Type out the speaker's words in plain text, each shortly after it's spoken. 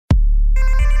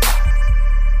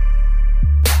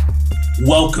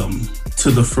Welcome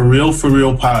to the For Real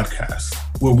podcast,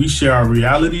 where we share our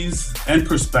realities and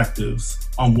perspectives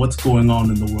on what's going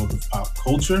on in the world of pop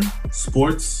culture,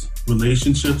 sports,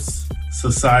 relationships,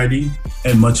 society,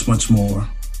 and much, much more.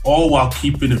 All while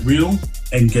keeping it real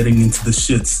and getting into the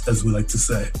shits, as we like to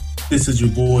say. This is your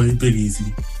boy, Big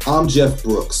Easy. I'm Jeff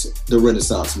Brooks, the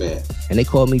Renaissance Man. And they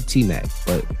call me T-Mac,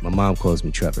 but my mom calls me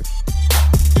Trevor.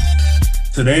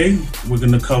 Today, we're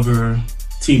going to cover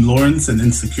Team Lawrence and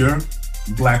Insecure,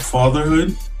 Black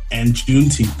fatherhood, and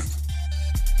Juneteenth.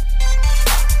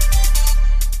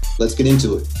 Let's get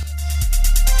into it.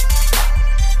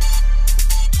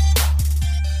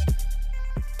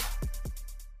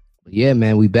 Yeah,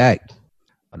 man, we back.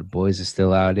 The boys are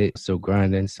still out it, still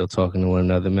grinding, still talking to one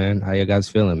another, man. How you guys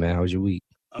feeling, man? How was your week?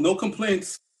 No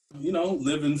complaints. You know,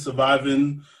 living,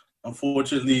 surviving.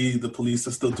 Unfortunately, the police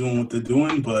are still doing what they're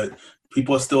doing, but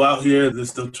people are still out here. They're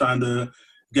still trying to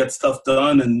get stuff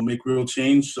done and make real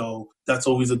change. So that's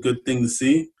always a good thing to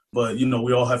see. But, you know,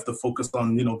 we all have to focus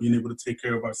on, you know, being able to take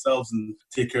care of ourselves and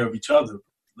take care of each other.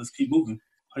 Let's keep moving.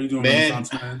 How you doing,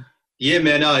 Renaissance Man? Yeah,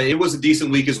 man, it was a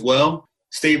decent week as well.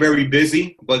 Stayed very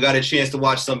busy, but got a chance to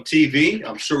watch some TV.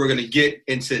 I'm sure we're going to get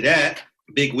into that.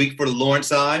 Big week for the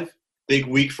Lawrence Hive. Big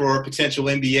week for potential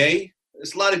NBA.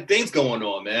 There's a lot of things going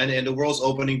on, man, and the world's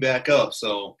opening back up.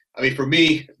 So, I mean, for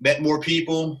me, met more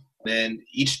people. And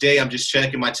each day I'm just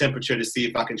checking my temperature to see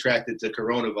if I contracted the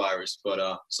coronavirus.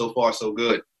 But so far, so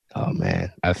good. Oh,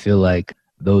 man. I feel like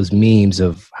those memes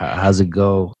of how's it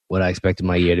go, what I expected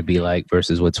my year to be like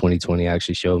versus what 2020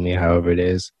 actually showed me, however it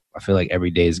is. I feel like every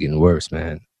day is getting worse,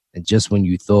 man. And just when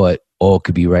you thought all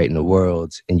could be right in the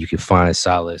world and you could find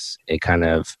solace in kind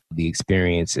of the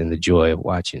experience and the joy of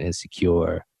watching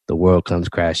Insecure, the world comes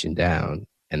crashing down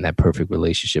and that perfect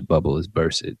relationship bubble is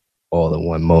bursted all in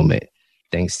one moment.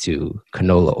 Thanks to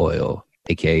canola oil,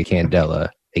 a.k.a. Candela,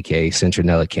 a.k.a.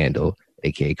 Centronella Candle,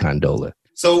 a.k.a. Condola.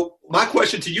 So my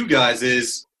question to you guys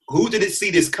is, who didn't see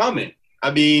this coming?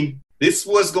 I mean, this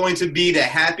was going to be the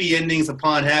happy endings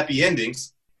upon happy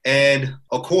endings. And,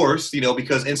 of course, you know,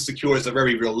 because Insecure is a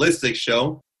very realistic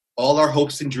show, all our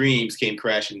hopes and dreams came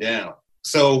crashing down.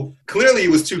 So clearly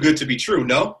it was too good to be true,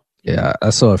 no? Yeah, I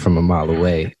saw it from a mile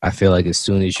away. I feel like as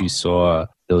soon as you saw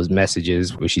those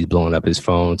messages where she's blowing up his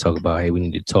phone, talk about, hey, we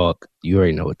need to talk, you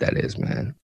already know what that is,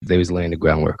 man. They was laying the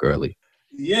groundwork early.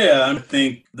 Yeah, I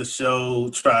think the show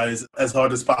tries as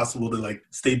hard as possible to, like,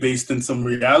 stay based in some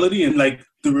reality. And, like,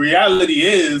 the reality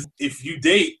is, if you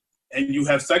date and you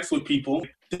have sex with people,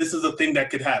 this is a thing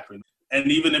that could happen.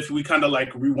 And even if we kind of,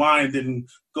 like, rewind and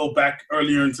go back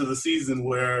earlier into the season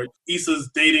where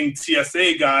Issa's dating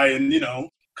TSA guy and, you know,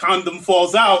 condom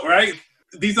falls out, right?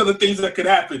 These are the things that could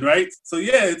happen, right? So,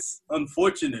 yeah, it's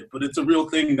unfortunate, but it's a real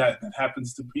thing that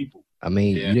happens to people. I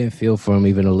mean, You didn't feel for him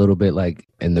even a little bit, like,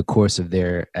 in the course of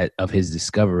his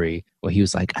discovery, where he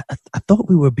was like, I thought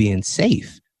we were being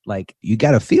safe. Like, you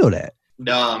got to feel that.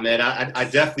 Nah, man, I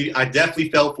definitely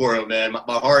felt for him, man. My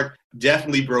heart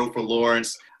definitely broke for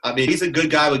Lawrence. I mean, he's a good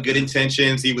guy with good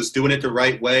intentions. He was doing it the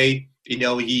right way. You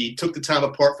know, he took the time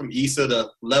apart from Issa to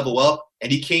level up,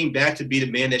 and he came back to be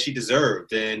the man that she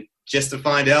deserved. And just to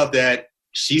find out that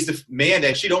she's the man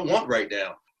that she don't want right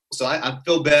now. So I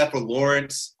feel bad for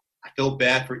Lawrence. I feel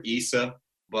bad for Issa,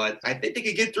 but I think they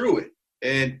could get through it.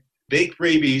 And baked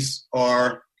babies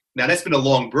are, now that's been a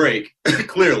long break,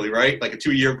 clearly, right? Like a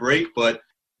 2-year break, but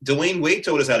Dwayne Wade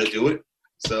told us how to do it.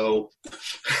 So,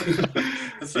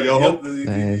 that's right.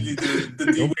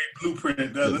 The D-Wade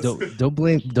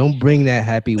blueprint. Don't bring that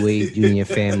Happy Wade Jr.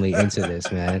 family into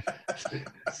this, man.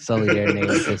 Sully their name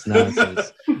with this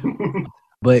nonsense.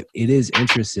 But it is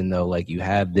interesting, though. Like, you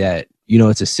have that, you know,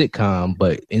 it's a sitcom,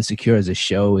 but Insecure as a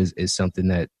show is something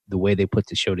that the way they put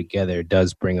the show together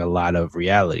does bring a lot of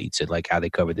reality to, like, how they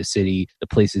cover the city, the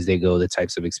places they go, the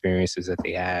types of experiences that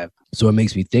they have. So it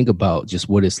makes me think about just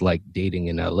what it's like dating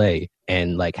in LA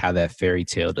and, like, how that fairy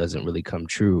tale doesn't really come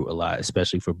true a lot,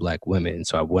 especially for Black women.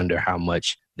 So I wonder how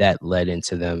much that led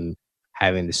into them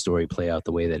having the story play out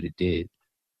the way that it did.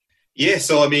 Yeah,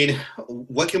 so, I mean,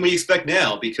 what can we expect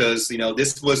now? Because, you know,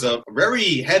 this was a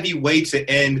very heavy way to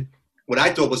end what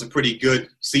I thought was a pretty good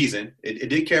season. It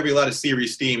did carry a lot of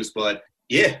serious themes, but,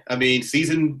 yeah, I mean,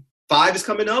 season 5 is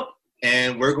coming up,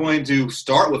 and we're going to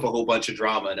start with a whole bunch of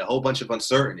drama and a whole bunch of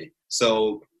uncertainty.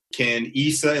 So can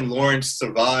Issa and Lawrence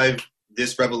survive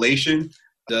this revelation?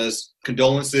 Does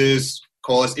condolences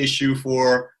cause issue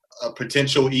for a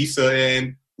potential Issa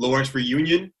and Lawrence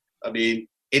reunion? I mean,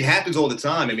 it happens all the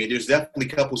time. I mean, there's definitely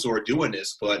couples who are doing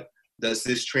this, but does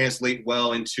this translate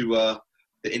well into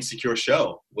the Insecure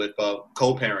show with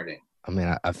co-parenting? I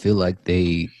mean, I feel like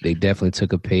they definitely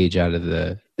took a page out of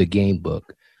the game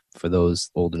book For those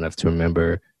old enough to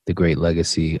remember the great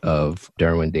legacy of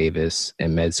Derwin Davis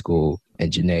and Med School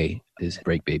and Janae, his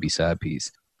Break Baby side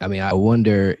piece. I mean, I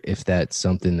wonder if that's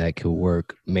something that could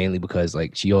work, mainly because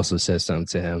like she also says something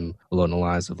to him along the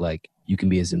lines of like, you can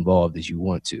be as involved as you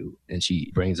want to. And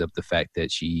she brings up the fact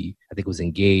that she, I think, was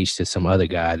engaged to some other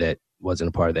guy that wasn't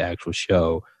a part of the actual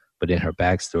show, but in her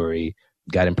backstory,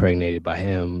 got impregnated by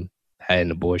him, had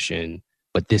an abortion,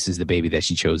 but this is the baby that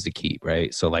she chose to keep,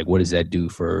 right? So like, what does that do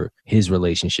for his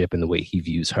relationship and the way he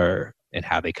views her and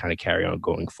how they kind of carry on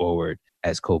going forward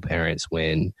as co-parents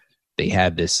when they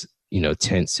have this,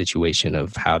 tense situation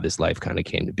of how this life kind of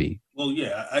came to be? Well,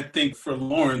 yeah, I think for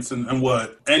Lawrence and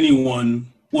what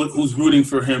anyone who's rooting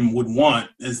for him would want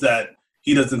is that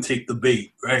he doesn't take the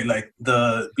bait, right? Like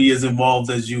the be as involved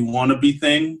as you want to be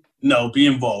thing. No, be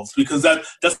involved, because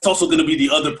that's also going to be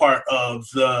the other part of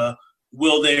the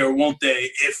will they or won't they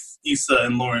if Issa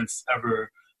and Lawrence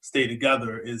ever stay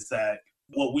together, is that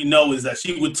what we know is that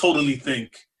she would totally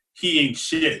think he ain't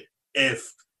shit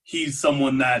if he's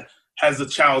someone that has a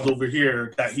child over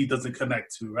here that he doesn't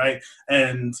connect to, right?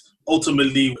 And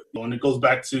ultimately, when it goes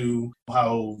back to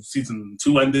how season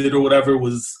 2 ended or whatever,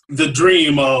 was the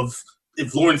dream of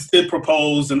if Lawrence did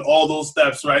propose and all those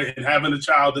steps, right, and having a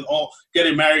child and all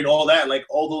getting married, all that, like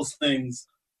all those things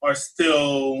are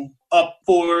still up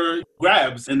for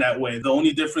grabs in that way. The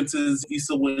only difference is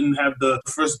Issa wouldn't have the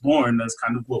firstborn. That's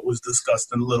kind of what was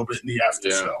discussed in a little bit in the after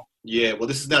show. Yeah, well,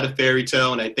 this is not a fairy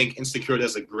tale, and I think Insecure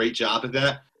does a great job of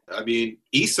that. I mean,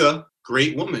 Issa,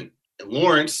 great woman, and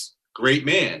Lawrence, great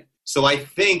man. So I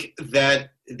think that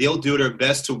they'll do their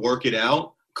best to work it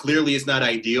out. Clearly, it's not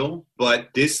ideal, but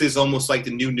this is almost like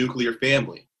the new nuclear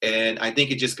family. And I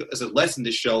think it just is a lesson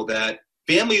to show that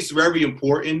family is very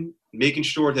important. Making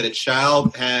sure that a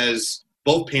child has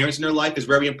both parents in their life is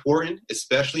very important,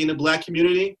 especially in the Black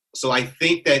community. So I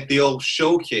think that they'll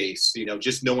showcase,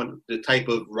 just knowing the type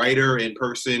of writer and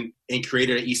person and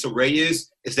creator that Issa Rae is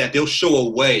that they'll show a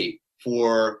way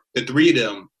for the three of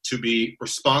them to be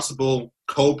responsible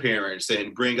co-parents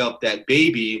and bring up that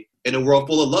baby in a world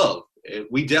full of love.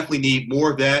 We definitely need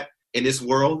more of that in this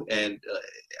world, and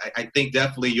I think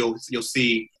definitely you'll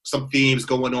see some themes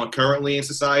going on currently in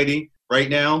society right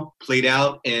now played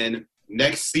out in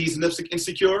next season of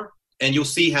Insecure, and you'll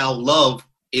see how love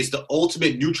is the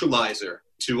ultimate neutralizer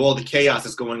to all the chaos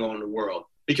that's going on in the world.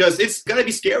 Because it's got to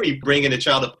be scary bringing a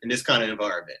child up in this kind of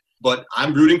environment. But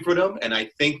I'm rooting for them, and I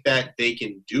think that they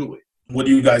can do it. What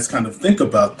do you guys kind of think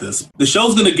about this? The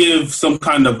show's going to give some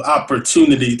kind of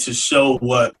opportunity to show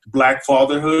what Black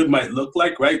fatherhood might look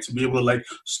like, right? To be able to like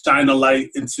shine a light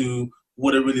into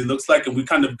what it really looks like. And we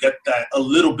kind of get that, a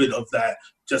little bit of that,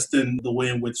 just in the way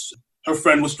in which her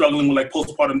friend was struggling with like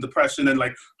postpartum depression and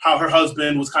like how her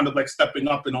husband was kind of like stepping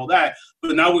up and all that.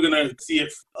 But now we're going to see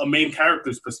it from a main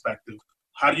character's perspective.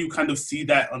 How do you kind of see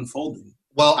that unfolding?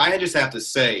 Well, I just have to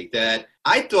say that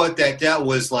I thought that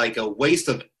was like a waste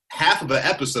of half of an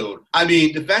episode. I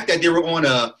mean, the fact that they were on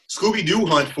a Scooby-Doo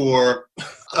hunt for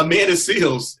Amanda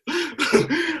Seales,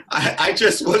 I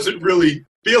just wasn't really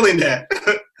feeling that.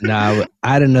 Now,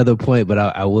 I had another point, but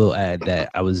I will add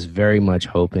that I was very much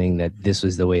hoping that this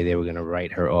was the way they were going to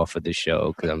write her off of the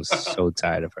show, because I'm so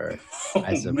tired of her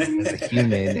as a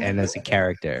human and as a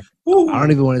character. I don't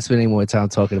even want to spend any more time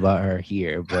talking about her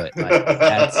here, but like,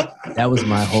 that was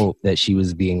my hope, that she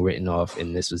was being written off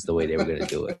and this was the way they were going to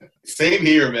do it. Same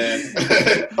here, man.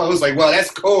 I was like, wow, that's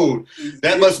cold.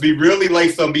 That must be really like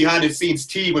some behind-the-scenes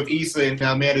tea with Issa and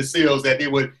Amanda Seales that they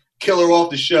would kill her off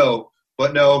the show.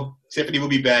 But no, Tiffany will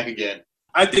be back again.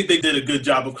 I think they did a good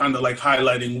job of kind of like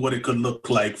highlighting what it could look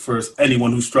like for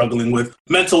anyone who's struggling with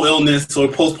mental illness or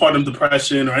postpartum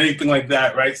depression or anything like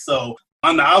that, right? So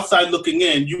on the outside looking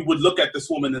in, you would look at this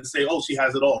woman and say, oh, she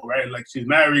has it all, right? Like she's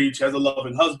married, she has a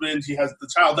loving husband, she has the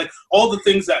child, like all the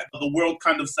things that the world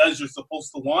kind of says you're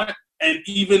supposed to want. And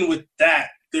even with that,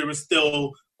 there is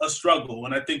still a struggle.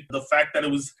 And I think the fact that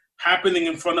it was happening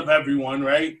in front of everyone,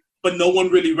 right? But no one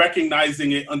really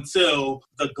recognizing it until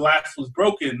the glass was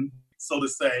broken, so to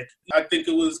say. I think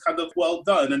it was kind of well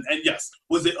done. And yes,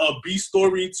 was it a B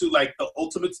story to like the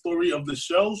ultimate story of the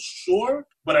show? Sure.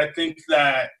 But I think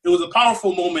that it was a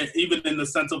powerful moment, even in the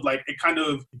sense of like, it kind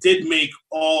of did make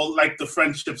all like the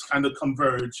friendships kind of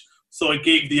converge. So it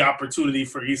gave the opportunity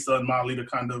for Issa and Molly to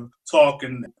kind of talk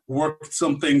and work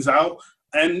some things out.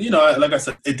 And, like I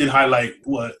said, it did highlight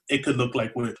what it could look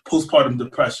like with postpartum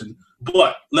depression.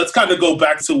 But let's kind of go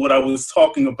back to what I was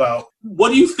talking about. What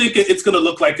do you think it's going to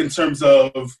look like in terms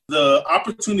of the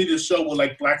opportunity to show what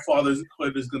like Black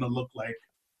fatherhood is going to look like?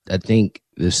 I think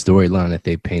the storyline that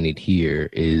they painted here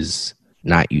is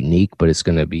not unique, but it's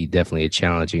going to be definitely a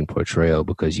challenging portrayal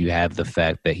because you have the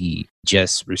fact that he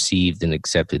just received and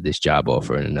accepted this job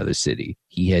offer in another city.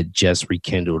 He had just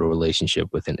rekindled a relationship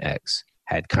with an ex,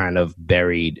 had kind of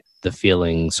buried the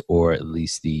feelings or at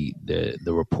least the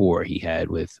rapport he had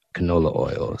with canola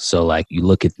oil. So like you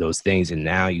look at those things and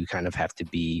now you kind of have to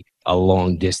be a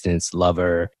long distance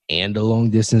lover and a long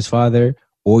distance father,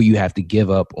 or you have to give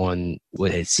up on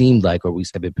what had seemed like, or we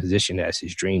have been positioned as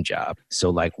his dream job. So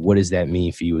like, what does that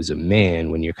mean for you as a man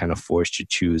when you're kind of forced to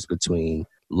choose between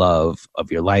love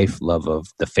of your life, love of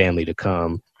the family to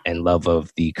come, and love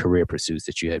of the career pursuits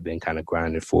that you had been kind of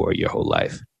grinding for your whole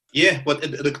life? Yeah, but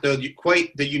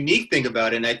the unique thing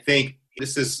about it, and I think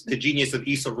this is the genius of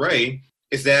Issa Rae,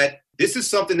 is that this is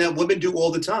something that women do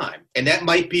all the time. And that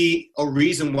might be a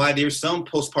reason why there's some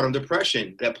postpartum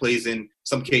depression that plays in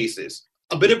some cases.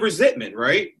 A bit of resentment,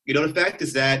 right? You know, the fact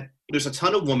is that there's a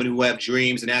ton of women who have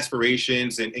dreams and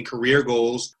aspirations and career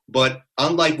goals. But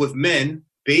unlike with men,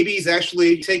 babies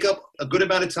actually take up a good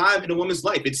amount of time in a woman's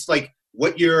life. It's like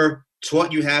what you're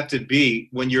taught you have to be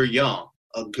when you're young,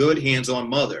 a good hands-on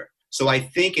mother. So I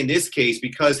think in this case,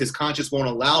 because his conscience won't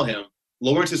allow him,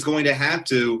 Lawrence is going to have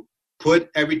to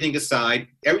put everything aside,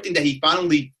 everything that he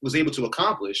finally was able to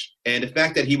accomplish. And the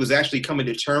fact that he was actually coming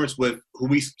to terms with who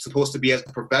he's supposed to be as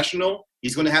a professional,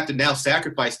 he's going to have to now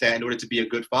sacrifice that in order to be a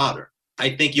good father.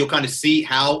 I think you'll kind of see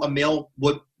how a male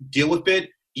would deal with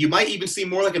it. You might even see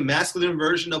more like a masculine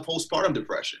version of postpartum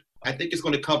depression. I think it's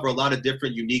going to cover a lot of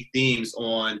different unique themes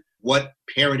on what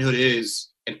parenthood is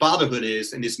and fatherhood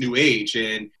is in this new age,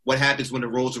 and what happens when the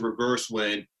roles are reversed,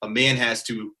 when a man has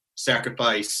to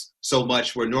sacrifice so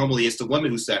much where normally it's the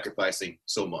woman who's sacrificing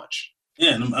so much.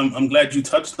 Yeah, and I'm glad you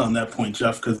touched on that point,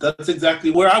 Jeff, because that's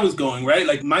exactly where I was going, right?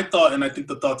 Like my thought, and I think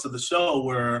the thoughts of the show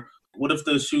were, what if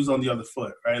the shoe's on the other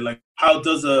foot, right? Like how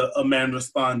does a man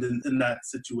respond in that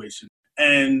situation?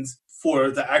 And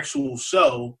for the actual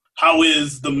show, how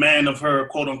is the man of her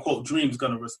quote unquote dreams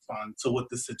going to respond to what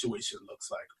this situation looks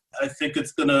like? I think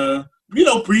it's going to,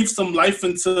 breathe some life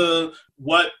into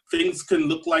what things can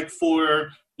look like for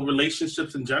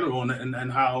relationships in general,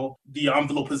 and how the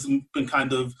envelope has been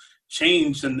kind of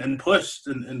changed and pushed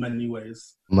in many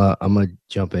ways. I'm going to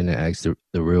jump in and ask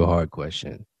the real hard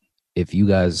question. If you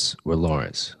guys were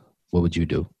Lawrence, what would you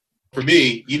do? For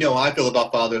me, how I feel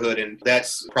about fatherhood, and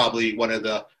that's probably one of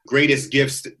the greatest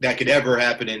gifts that could ever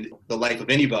happen in the life of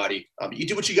anybody. You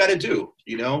do what you got to do.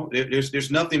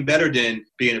 There's nothing better than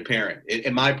being a parent,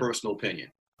 in my personal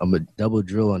opinion. I'm going to double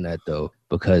drill on that, though,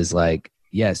 because,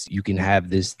 yes, you can have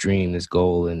this dream, this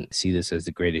goal, and see this as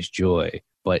the greatest joy.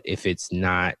 But if it's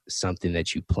not something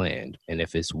that you planned, and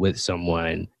if it's with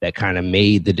someone that kind of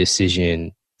made the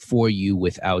decision for you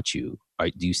without you,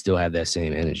 do you still have that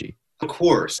same energy? Of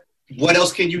course. What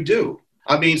else can you do?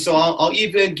 I mean, so I'll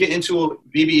even get into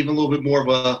maybe even a little bit more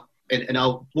of and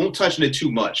I won't touch on it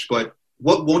too much, but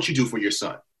what won't you do for your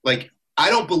son? Like, I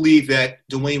don't believe that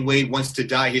Dwayne Wade wants to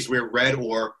dye his hair red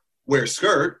or wear a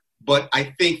skirt, but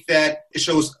I think that it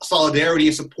shows solidarity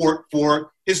and support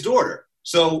for his daughter.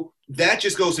 So that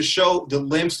just goes to show the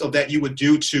lengths of that you would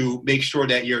do to make sure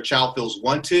that your child feels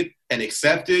wanted and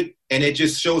accepted. And it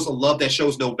just shows a love that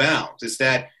shows no bounds. It's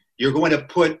that you're going to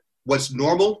put what's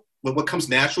normal, what comes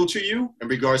natural to you in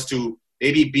regards to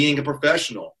maybe being a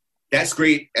professional. That's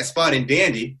great, that's fine and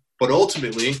dandy, but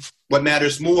ultimately what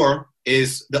matters more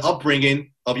is the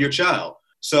upbringing of your child.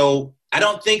 So I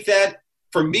don't think that,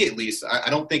 for me at least, I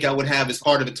don't think I would have as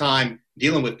hard of a time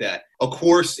dealing with that. Of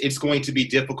course, it's going to be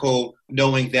difficult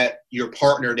knowing that your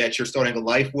partner that you're starting a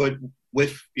life with,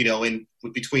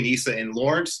 between Issa and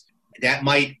Lawrence, that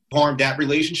might harm that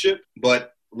relationship.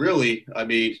 But really, I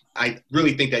mean, I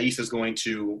really think that Issa's going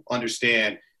to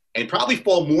understand and probably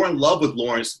fall more in love with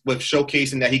Lawrence with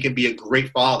showcasing that he can be a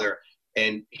great father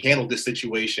and handle this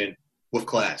situation with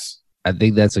class. I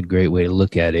think that's a great way to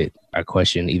look at it. I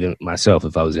question even myself,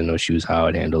 if I was in those shoes, how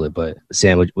I'd handle it. But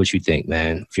Sam, what you think,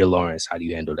 man? If you're Lawrence, how do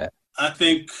you handle that? I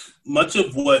think much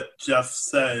of what Jeff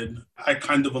said, I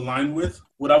kind of align with.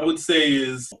 What I would say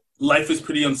is life is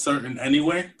pretty uncertain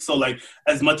anyway. So like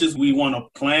as much as we want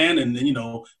to plan and,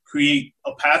 create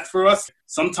a path for us,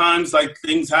 sometimes like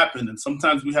things happen and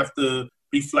sometimes we have to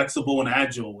be flexible and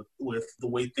agile with the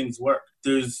way things work.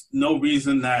 There's no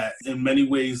reason that in many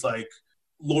ways, like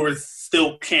Lawrence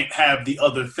still can't have the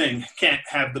other thing, can't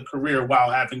have the career while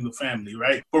having the family,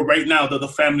 right? But right now, the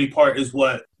family part is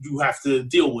what you have to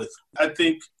deal with. I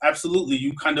think absolutely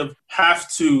you kind of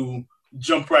have to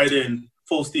jump right in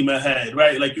full steam ahead,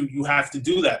 right? Like you have to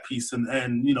do that piece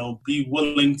and, you know, be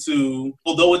willing to,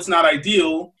 although it's not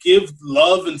ideal, give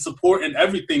love and support and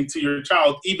everything to your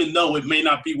child, even though it may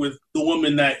not be with the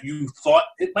woman that you thought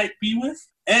it might be with.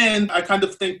 And I kind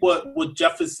of think what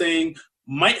Jeff is saying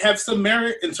might have some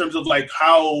merit in terms of like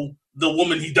how the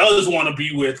woman he does want to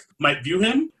be with might view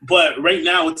him. But right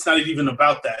now, it's not even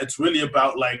about that. It's really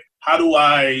about like, how do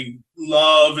I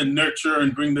love and nurture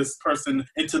and bring this person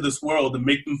into this world and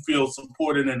make them feel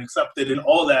supported and accepted and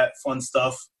all that fun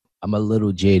stuff. I'm a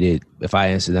little jaded if I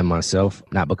answer them myself,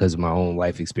 not because of my own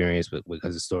life experience, but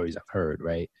because of stories I've heard,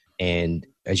 right? And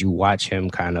as you watch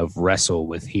him kind of wrestle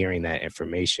with hearing that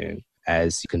information,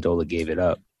 as Condola gave it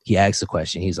up, he asks the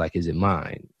question, he's like, is it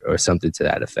mine? Or something to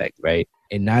that effect, right?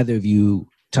 And neither of you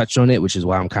touched on it, which is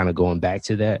why I'm kind of going back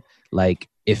to that. Like,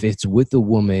 if it's with a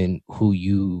woman who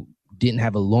you didn't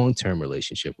have a long-term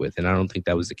relationship with, and I don't think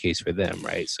that was the case for them,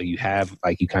 right? So you have,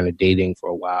 like, you kind of dating for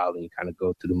a while and you kind of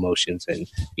go through the motions and,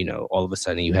 you know, all of a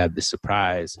sudden you have this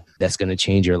surprise that's going to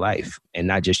change your life, and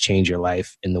not just change your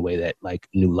life in the way that like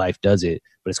New Life does it,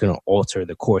 but it's going to alter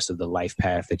the course of the life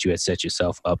path that you had set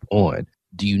yourself up on.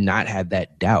 Do you not have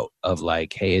that doubt of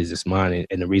like, hey, is this mine?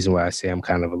 And the reason why I say I'm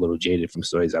kind of a little jaded from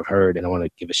stories I've heard, and I want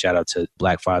to give a shout out to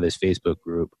Black Fathers Facebook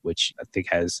group, which I think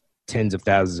has tens of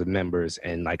thousands of members.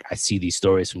 And like, I see these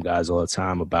stories from guys all the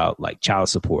time about like child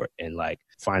support and like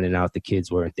finding out the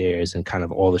kids weren't theirs and kind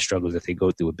of all the struggles that they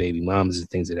go through with baby moms and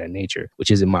things of that nature,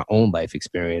 which isn't my own life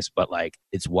experience, but like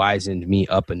it's wizened me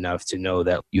up enough to know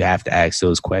that you have to ask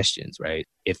those questions, right?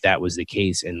 If that was the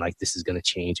case and like this is going to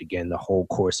change again the whole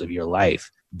course of your life,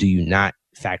 do you not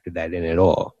factor that in at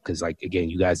all? Because like, again,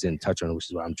 you guys didn't touch on it, which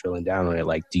is why I'm drilling down on it.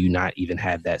 Like, do you not even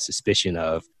have that suspicion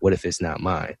of what if it's not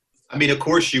mine? I mean, of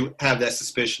course you have that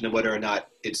suspicion of whether or not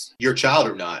it's your child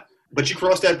or not, but you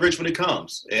cross that bridge when it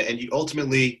comes. And you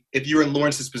ultimately, if you're in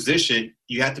Lawrence's position,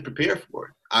 you have to prepare for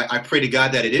it. I pray to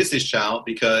God that it is his child,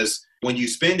 because when you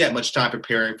spend that much time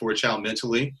preparing for a child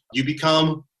mentally, you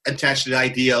become attached to the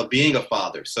idea of being a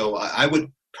father. So I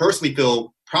would personally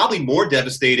feel probably more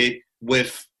devastated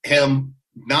with him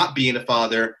not being a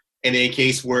father in a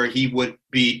case where he would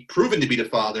be proven to be the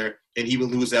father and he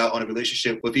would lose out on a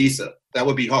relationship with Issa. That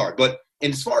would be hard. But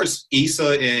as far as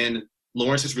Issa and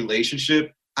Lawrence's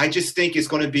relationship, I just think it's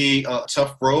going to be a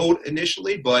tough road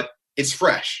initially, but it's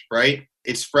fresh, right?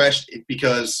 It's fresh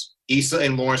because Issa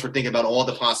and Lawrence were thinking about all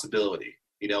the possibility.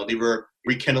 You know, they were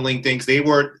rekindling things. They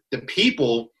were the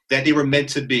people that they were meant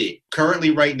to be.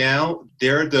 Currently, right now,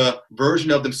 they're the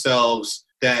version of themselves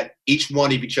that each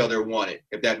one of each other wanted,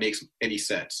 if that makes any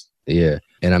sense. Yeah.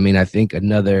 And I mean, I think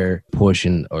another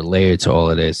portion or layer to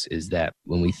all of this is that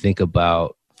when we think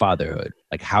about fatherhood,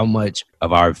 like how much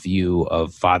of our view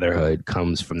of fatherhood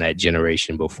comes from that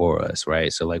generation before us,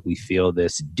 right? So like we feel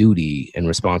this duty and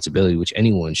responsibility, which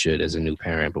anyone should as a new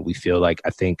parent, but we feel like, I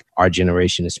think our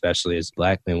generation, especially as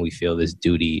Black men, we feel this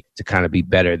duty to kind of be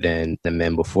better than the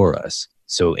men before us.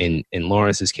 So in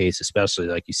Lawrence's case, especially,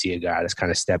 like you see a guy that's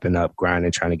kind of stepping up,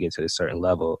 grinding, trying to get to a certain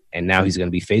level. And now he's going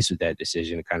to be faced with that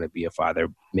decision to kind of be a father,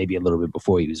 maybe a little bit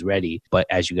before he was ready. But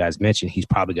as you guys mentioned, he's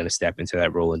probably going to step into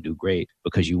that role and do great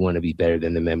because you want to be better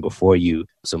than the men before you.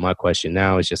 So my question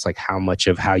now is just like, how much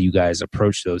of how you guys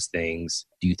approach those things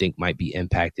do you think might be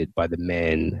impacted by the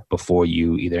men before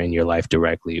you, either in your life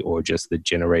directly or just the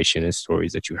generation and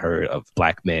stories that you heard of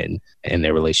Black men and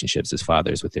their relationships as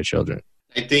fathers with their children?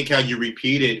 I think how you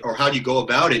repeat it or how you go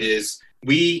about it is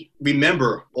we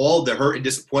remember all the hurt and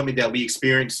disappointment that we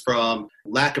experienced from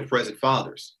lack of present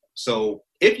fathers. So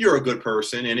if you're a good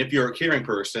person and if you're a caring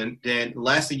person, then the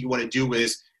last thing you want to do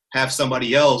is have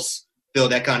somebody else feel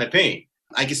that kind of pain.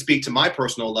 I can speak to my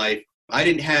personal life. I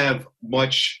didn't have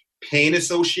much pain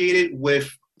associated with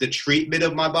the treatment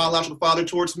of my biological father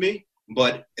towards me.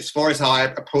 But as far as how I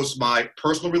approached my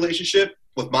personal relationship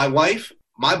with my wife,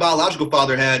 my biological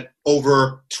father had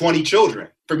over 20 children.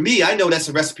 For me, I know that's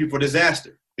a recipe for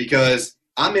disaster because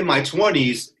I'm in my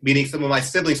 20s meeting some of my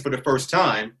siblings for the first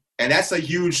time, and that's a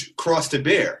huge cross to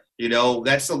bear. You know,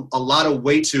 that's a lot of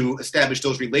weight to establish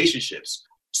those relationships.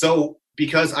 So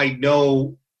because I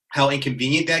know how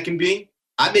inconvenient that can be,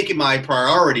 I make it my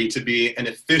priority to be an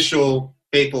official,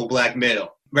 faithful Black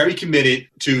male, very committed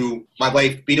to my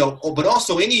wife, you know, but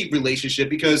also any relationship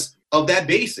because of that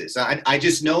basis. I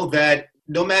just know that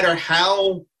no matter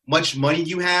how much money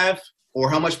you have or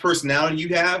how much personality you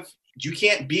have, you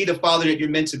can't be the father that you're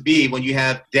meant to be when you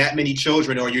have that many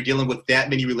children or you're dealing with that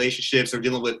many relationships or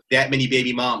dealing with that many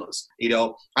baby mamas. You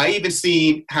know, I even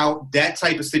seen how that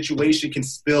type of situation can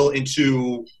spill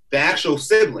into the actual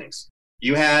siblings.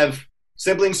 You have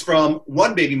siblings from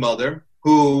one baby mother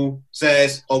who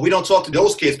says, oh, we don't talk to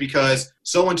those kids because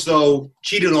so-and-so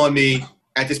cheated on me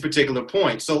at this particular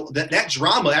point. So that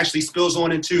drama actually spills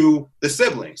on into the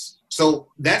siblings. So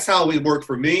that's how it worked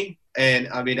for me. And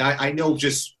I mean, I know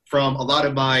just from a lot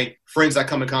of my friends I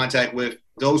come in contact with,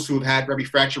 those who've had very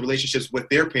fractured relationships with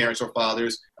their parents or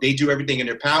fathers, they do everything in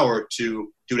their power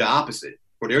to do the opposite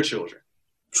for their children.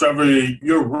 Trevor,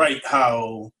 you're right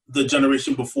how the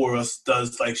generation before us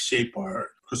does like shape our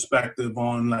perspective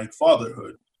on like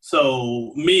fatherhood.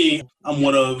 So me, I'm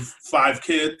one of 5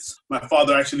 kids. My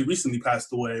father actually recently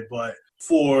passed away, but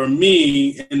for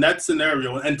me in that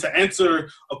scenario, and to answer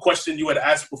a question you had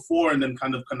asked before and then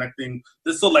kind of connecting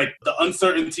this, so like the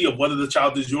uncertainty of whether the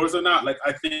child is yours or not, like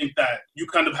I think that you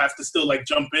kind of have to still like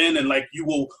jump in and like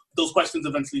those questions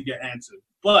eventually get answered.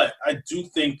 But I do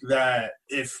think that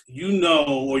if you know,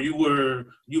 or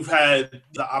you've had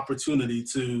the opportunity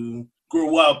to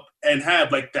grow up and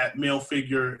have like that male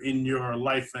figure in your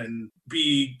life and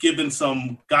be given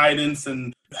some guidance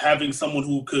and having someone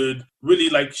who could really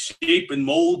like shape and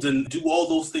mold and do all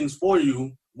those things for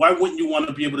you, why wouldn't you want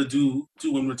to be able to do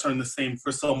in return the same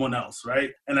for someone else, right?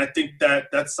 And I think that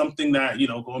that's something that,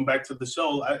 going back to the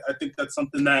show, I think that's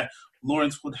something that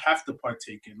Lawrence would have to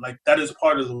partake in. Like that is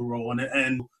part of the role.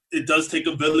 And it does take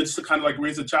a village to kind of like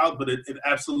raise a child, but it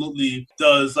absolutely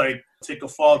does like take a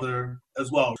father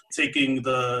as well, taking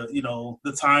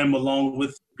the time along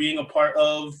with being a part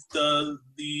of the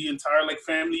entire like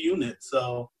family unit.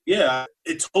 So yeah,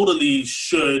 it totally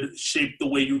should shape the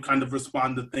way you kind of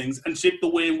respond to things and shape the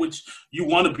way in which you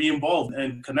want to be involved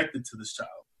and connected to this child.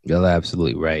 You're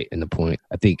absolutely right. And the point,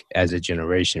 I think as a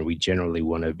generation, we generally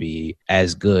want to be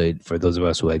as good for those of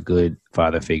us who had good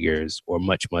father figures, or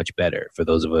much, much better for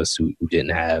those of us who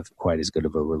didn't have quite as good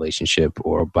of a relationship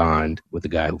or a bond with the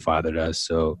guy who fathered us.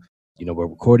 So, we're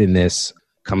recording this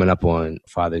coming up on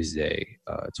Father's Day,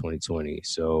 2020.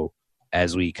 So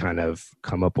as we kind of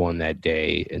come up on that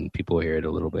day, and people hear it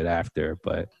a little bit after,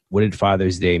 but what did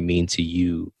Father's Day mean to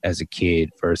you as a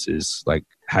kid versus like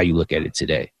how you look at it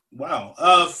today? Wow.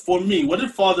 For me, what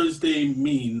did Father's Day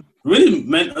mean? It really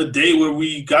meant a day where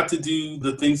we got to do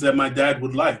the things that my dad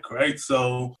would like, right?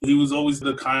 So he was always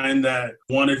the kind that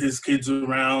wanted his kids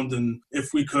around. And if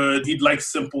we could, he'd like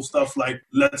simple stuff like,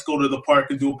 let's go to the park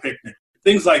and do a picnic.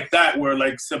 Things like that were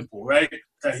like simple, right?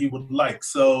 That he would like.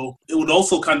 So it would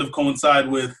also kind of coincide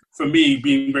with, for me,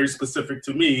 being very specific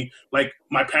to me, like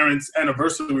my parents'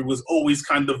 anniversary was always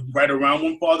kind of right around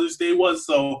when Father's Day was.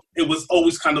 So it was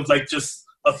always kind of like just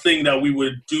a thing that we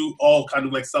would do all kind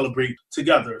of like celebrate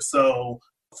together. So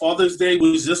Father's Day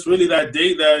was just really that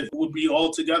day that would be all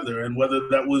together. And whether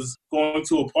that was going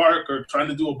to a park or trying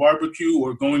to do a barbecue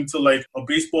or going to like a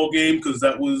baseball game because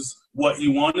that was what he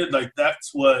wanted, like that's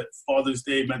what Father's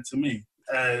Day meant to me.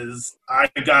 As I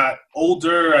got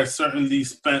older, I certainly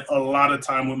spent a lot of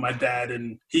time with my dad,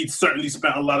 and he certainly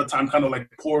spent a lot of time kind of like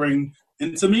pouring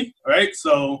into me, right?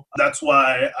 So that's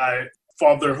why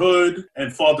fatherhood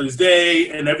and Father's Day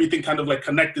and everything kind of like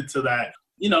connected to that,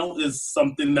 is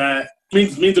something that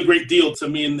means a great deal to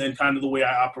me and kind of the way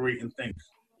I operate and think.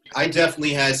 I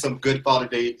definitely had some good Father's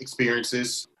Day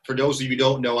experiences. For those of you who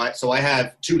don't know, I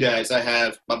have 2 dads. I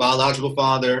have my biological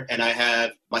father and I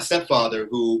have my stepfather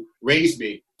who raised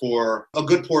me for a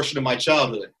good portion of my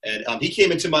childhood. And he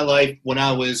came into my life when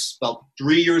I was about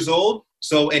 3 years old.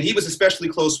 And he was especially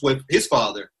close with his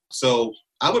father. So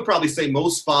I would probably say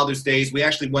most Father's Days, we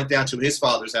actually went down to his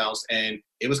father's house, and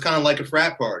it was kind of like a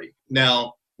frat party.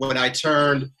 Now, when I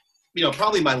turned,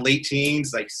 probably my late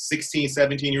teens, like 16,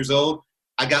 17 years old,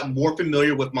 I got more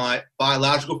familiar with my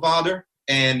biological father.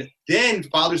 And then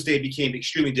Father's Day became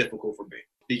extremely difficult for me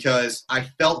because I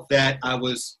felt that I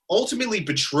was ultimately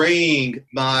betraying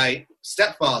my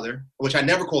stepfather, which I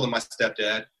never called him my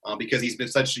stepdad because he's been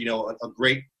such, a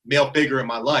great male figure in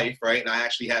my life, right? And I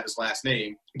actually have his last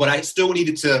name. But I still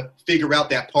needed to figure out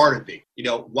that part of me.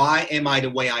 Why am I the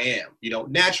way I am?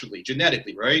 Naturally,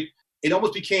 genetically, right? It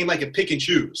almost became like a pick and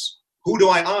choose. Who do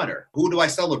I honor? Who do I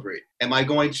celebrate? Am I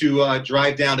going to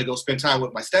drive down to go spend time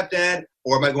with my stepdad?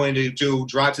 Or am I going to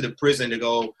drive to the prison to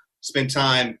go spend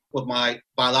time with my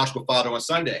biological father on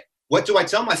Sunday? What do I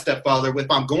tell my stepfather if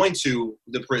I'm going to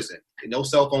the prison? No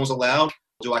cell phones allowed.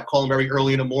 Do I call him very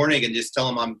early in the morning and just tell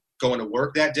him I'm going to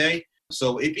work that day?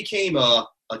 So it became a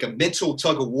mental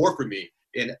tug of war for me.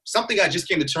 And something I just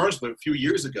came to terms with a few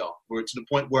years ago, to the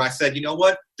point where I said, you know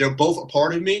what? They're both a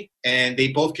part of me, and they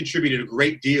both contributed a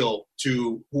great deal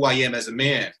to who I am as a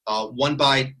man. One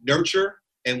by nurture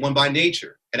and one by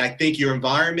nature. And I think your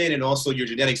environment and also your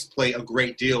genetics play a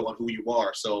great deal on who you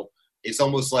are. So it's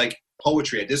almost like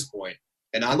poetry at this point.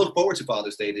 And I look forward to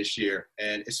Father's Day this year.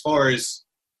 And as far as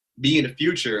me in the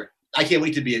future, I can't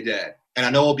wait to be a dad. And I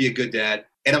know I'll be a good dad.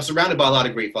 And I'm surrounded by a lot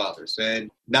of great fathers.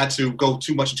 And not to go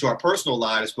too much into our personal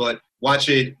lives, but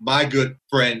watching my good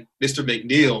friend, Mr.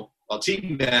 McNeil,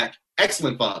 T-Mac,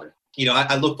 excellent father. You know,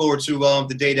 I look forward to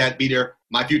the day that either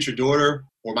my future daughter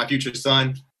or my future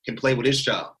son can play with his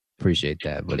child. Appreciate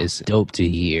that. But it's dope to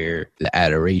hear the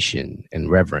adoration and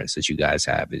reverence that you guys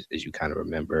have as you kind of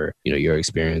remember, you know, your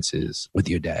experiences with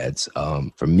your dads.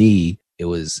 For me, it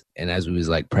was, and as we was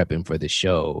like prepping for the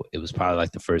show, it was probably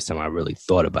like the first time I really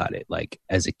thought about it. Like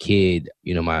as a kid,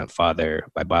 you know, my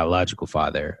biological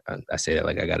father, I say that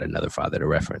like I got another father to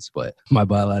reference, but my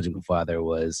biological father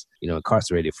was, you know,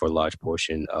 incarcerated for a large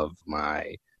portion of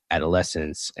my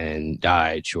adolescence and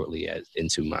died shortly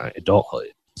into my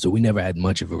adulthood. So we never had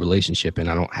much of a relationship, and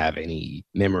I don't have any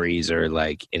memories or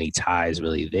like any ties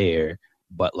really there.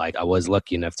 But like I was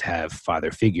lucky enough to have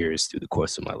father figures through the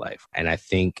course of my life. And I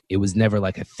think it was never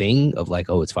like a thing of like,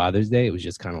 oh, it's Father's Day. It was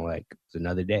just kind of like it's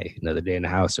another day in the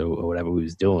house or whatever we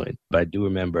was doing. But I do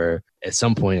remember at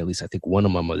some point, at least I think one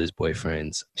of my mother's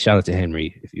boyfriends, shout out to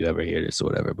Henry, if you ever hear this or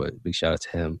whatever, but big shout out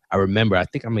to him. I remember, I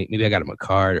think maybe I got him a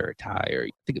card or a tie, or I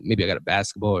think maybe I got a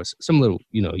basketball or some little,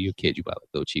 you know, you're a kid, you buy like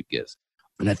little cheap gifts.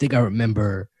 And I think I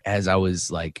remember as I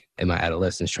was like in my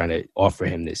adolescence trying to offer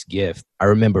him this gift, I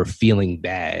remember feeling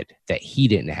bad that he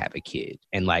didn't have a kid.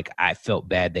 And like, I felt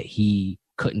bad that he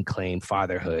couldn't claim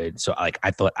fatherhood. So like,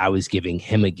 I thought I was giving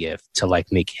him a gift to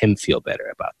like make him feel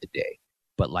better about the day.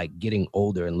 But like getting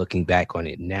older and looking back on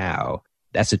it now,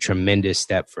 that's a tremendous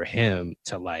step for him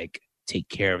to like take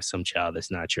care of some child that's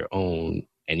not your own.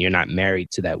 And you're not married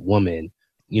to that woman.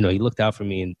 You know, he looked out for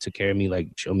me and took care of me, like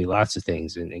showed me lots of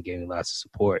things and gave me lots of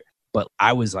support. But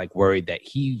I was like worried that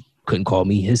he couldn't call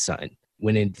me his son.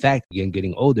 When in fact, again,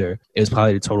 getting older, it was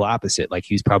probably the total opposite. Like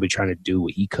he was probably trying to do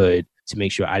what he could to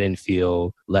make sure I didn't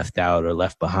feel left out or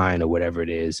left behind or whatever it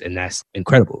is. And that's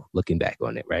incredible looking back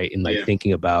on it, right? And like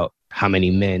thinking about how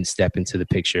many men step into the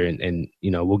picture and, you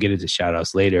know, we'll get into shout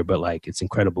outs later, but like it's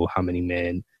incredible how many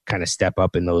men kind of step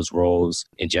up in those roles.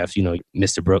 And Jeff, you know,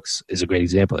 Mr. Brooks is a great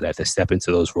example of that, to step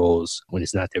into those roles when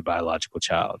it's not their biological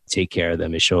child, take care of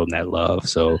them and show them that love.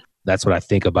 So that's what I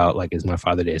think about, like, as my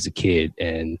father did as a kid.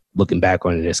 And looking back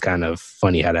on it, it's kind of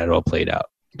funny how that all played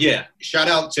out. Yeah. Shout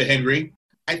out to Henry.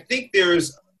 I think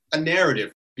there's a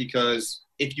narrative, because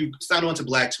if you sign on to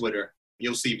Black Twitter,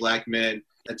 you'll see Black men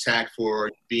attacked for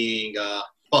being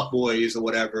fuckboys or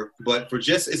whatever. But for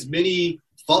just as many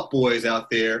fuckboys out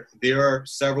there, there are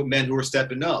several men who are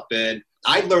stepping up. And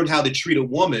I learned how to treat a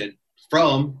woman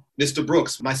from Mr.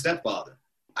 Brooks, my stepfather.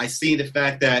 I seen the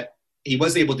fact that he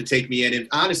was able to take me in. And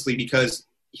honestly, because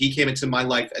he came into my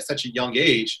life at such a young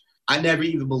age, I never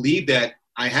even believed that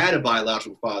I had a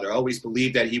biological father. I always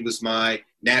believed that he was my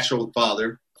natural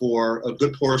father for a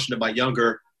good portion of my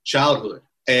younger childhood.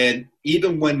 And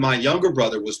even when my younger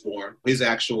brother was born, his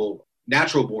actual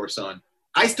natural born son,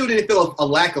 I still didn't feel a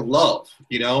lack of love,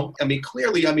 you know? I mean,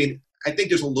 clearly, I think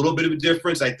there's a little bit of a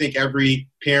difference. I think every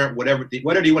parent, whether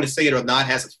you want to say it or not,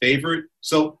 has a favorite.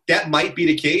 So that might be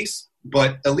the case.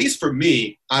 But at least for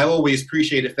me, I always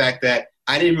appreciate the fact that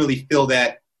I didn't really feel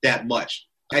that much.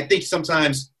 I think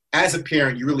sometimes as a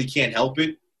parent, you really can't help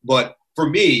it. But for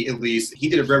me, at least, he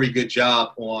did a very good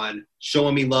job on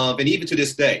showing me love. And even to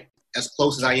this day, as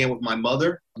close as I am with my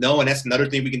mother, and that's another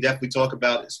thing we can definitely talk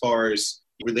about as far as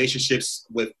relationships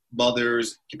with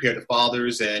mothers compared to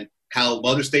fathers and how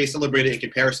Mother's Day is celebrated in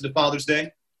comparison to Father's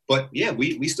Day. But yeah,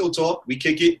 we still talk, we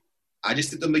kick it. I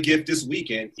just did them a gift this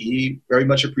weekend. He very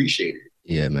much appreciated it.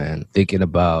 Yeah, man. Thinking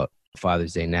about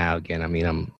Father's Day now, again, I mean,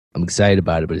 I'm excited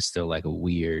about it, but it's still like a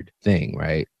weird thing,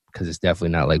 right? Because it's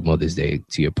definitely not like Mother's Day,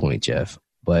 to your point, Jeff.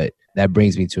 But that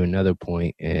brings me to another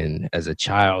point. And as a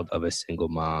child of a single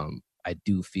mom, I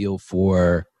do feel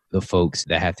for the folks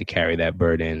that have to carry that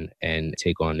burden and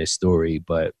take on this story.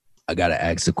 But I got to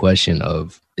ask the question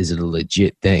of, is it a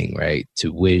legit thing, right,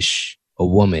 to wish a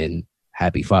woman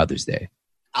happy Father's Day?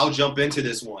 I'll jump into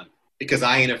this one because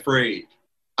I ain't afraid.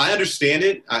 I understand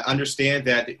it. I understand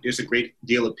that there's a great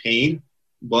deal of pain,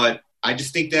 but I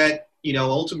just think that, you know,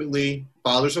 ultimately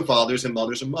fathers are fathers and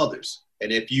mothers are mothers.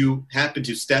 And if you happen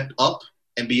to step up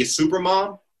and be a super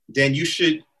mom, then you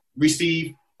should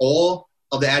receive all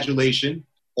of the adulation,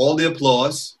 all the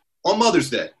applause on Mother's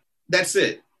Day. That's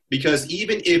it. Because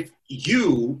even if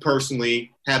you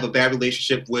personally have a bad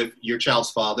relationship with your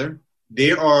child's father,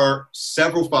 there are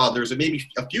several fathers, or maybe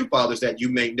a few fathers that you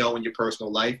may know in your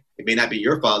personal life. It may not be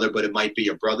your father, but it might be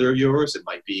a brother of yours. It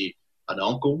might be an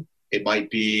uncle. It might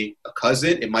be a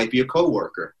cousin. It might be a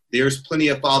coworker. There's plenty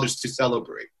of fathers to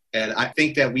celebrate. And I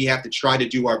think that we have to try to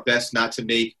do our best not to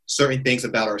make certain things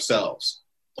about ourselves.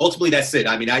 Ultimately, that's it.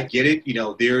 I mean, I get it. You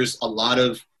know, there's a lot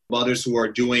of mothers who are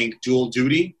doing dual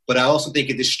duty, but I also think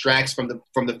it distracts from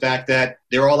the fact that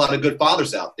there are a lot of good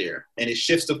fathers out there, and it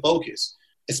shifts the focus,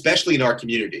 especially in our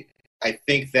community. I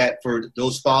think that for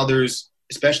those fathers,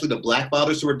 especially the Black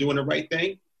fathers who are doing the right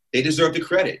thing, they deserve the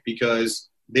credit because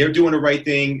they're doing the right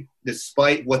thing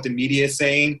despite what the media is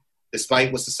saying,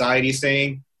 despite what society is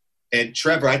saying. And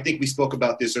Trevor, I think we spoke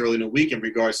about this earlier in the week in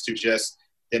regards to just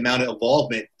the amount of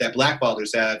involvement that Black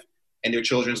fathers have in their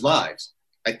children's lives.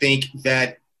 I think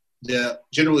that the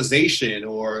generalization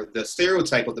or the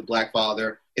stereotype of the Black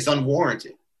father is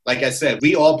unwarranted. Like I said,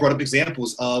 we all brought up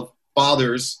examples of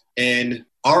fathers in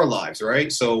our lives,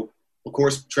 right? So, of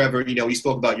course, Trevor, you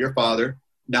spoke about your father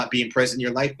not being present in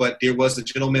your life, but there was a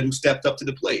gentleman who stepped up to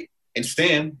the plate. And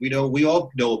Stan, we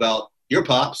all know about your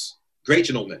pops, great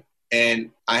gentleman.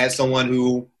 And I had someone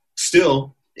who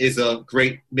still is a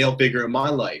great male figure in my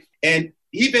life. And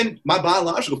even my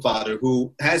biological father,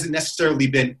 who hasn't necessarily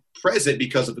been present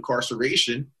because of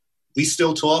incarceration, we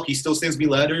still talk. He still sends me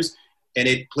letters, and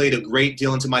it played a great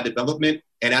deal into my development.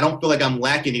 And I don't feel like I'm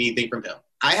lacking anything from him.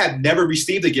 I have never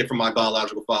received a gift from my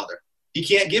biological father. He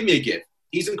can't give me a gift.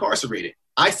 He's incarcerated.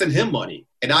 I send him money,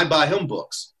 and I buy him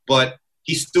books. But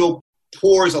he still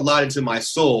pours a lot into my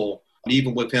soul,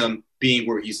 even with him being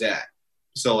where he's at.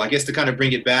 So I guess to kind of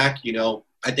bring it back,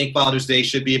 I think Father's Day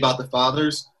should be about the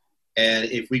fathers. And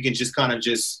if we can just kind of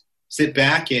just sit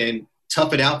back and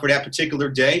tough it out for that particular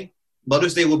day,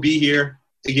 Mother's Day will be here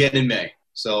again in May.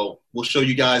 So we'll show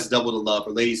you guys double the love,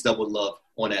 or ladies double the love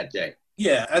on that day.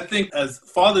 Yeah, I think as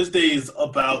Father's Day is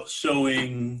about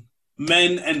showing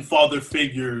men and father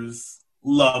figures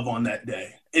love on that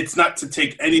day. It's not to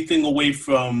take anything away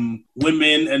from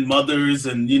women and mothers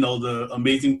and, the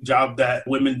amazing job that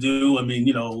women do. I mean,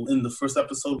 in the first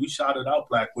episode, we shouted out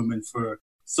Black women for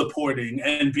supporting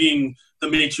and being the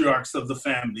matriarchs of the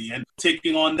family and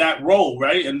taking on that role,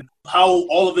 right? And how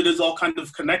all of it is all kind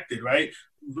of connected, right?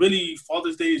 Really,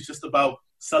 Father's Day is just about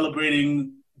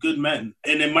celebrating good men.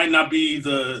 And it might not be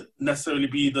necessarily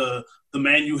be the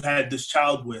man you had this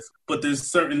child with, but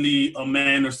there's certainly a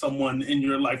man or someone in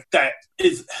your life that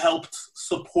is helped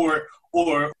support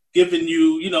or given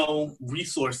you,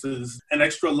 resources and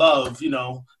extra love,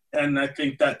 and I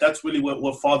think that that's really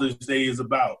what Father's Day is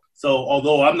about. So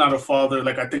although I'm not a father,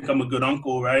 I think I'm a good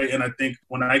uncle, right? And I think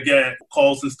when I get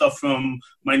calls and stuff from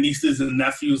my nieces and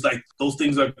nephews, those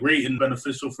things are great and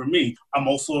beneficial for me. I'm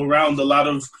also around a lot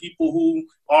of people who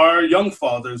are young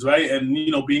fathers, right? And,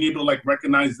 being able to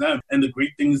recognize them and the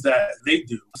great things that they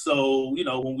do. So,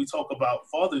 when we talk about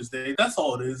Father's Day, that's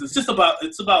all it is.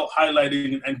 It's about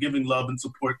highlighting and giving love and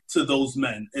support to those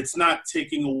men. It's not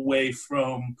taking away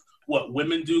from what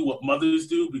women do, what mothers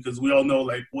do, because we all know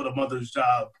what a mother's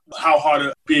job, how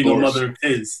hard being a mother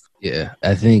is. Yeah,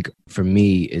 I think for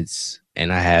me,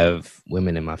 and I have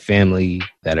women in my family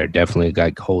that are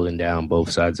definitely holding down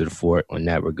both sides of the fort on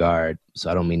that regard.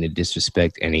 So I don't mean to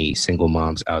disrespect any single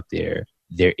moms out there.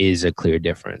 There is a clear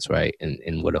difference, right,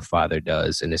 in what a father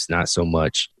does. And it's not so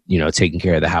much, taking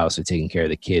care of the house or taking care of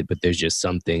the kid, but there's just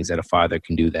some things that a father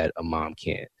can do that a mom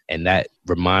can't. And that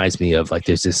reminds me of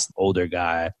there's this older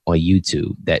guy on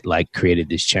YouTube that created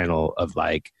this channel of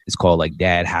it's called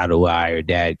Dad, how do I, or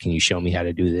Dad, can you show me how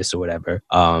to do this or whatever.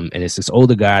 And it's this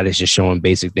older guy that's just showing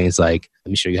basic things let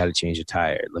me show you how to change a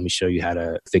tire. Let me show you how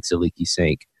to fix a leaky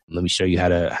sink. Let me show you how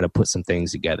to put some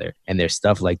things together. And there's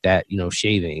stuff like that,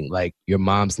 shaving, your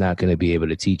mom's not going to be able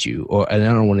to teach you, and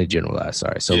I don't want to generalize,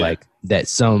 sorry. So that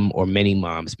some or many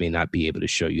moms may not be able to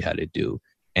show you how to do.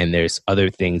 And there's other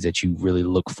things that you really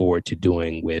look forward to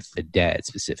doing with a dad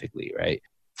specifically, right?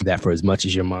 That for as much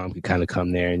as your mom could kind of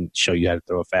come there and show you how to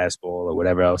throw a fastball or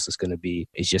whatever else it's going to be,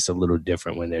 it's just a little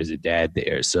different when there's a dad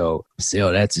there. So say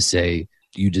all that to say,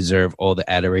 you deserve all the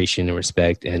adoration and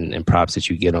respect and props that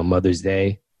you get on Mother's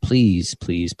Day. Please,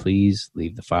 please, please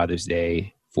leave the Father's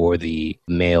Day for the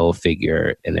male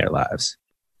figure in their lives.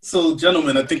 So,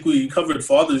 gentlemen, I think we covered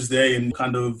Father's Day and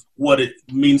kind of what it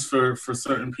means for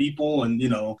certain people and,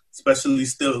 especially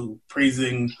still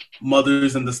praising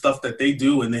mothers and the stuff that they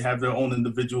do, and they have their own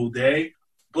individual day.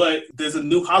 But there's a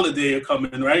new holiday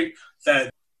coming, right,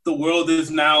 that the world is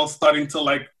now starting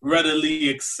to readily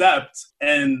accept.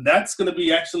 And that's going to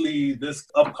be actually this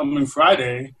upcoming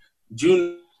Friday,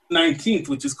 June 19th,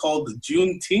 which is called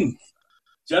Juneteenth.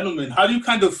 Gentlemen, how do you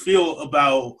kind of feel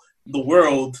about the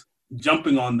world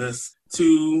jumping on this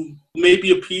to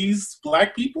maybe appease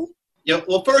Black people? Yeah,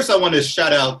 well, first I want to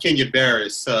shout out Kenya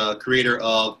Barris, creator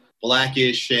of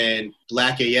Blackish and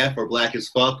Black AF, or Black as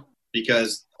Fuck,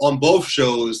 because on both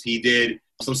shows he did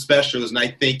some specials, and I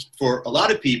think for a lot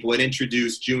of people it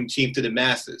introduced Juneteenth to the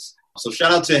masses. So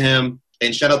shout out to him.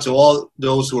 And shout out to all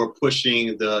those who are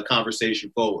pushing the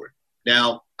conversation forward.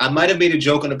 Now, I might have made a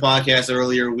joke on the podcast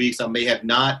earlier weeks. I may have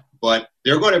not, but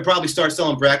they're going to probably start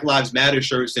selling Black Lives Matter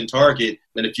shirts in Target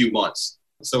in a few months.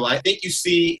 So I think you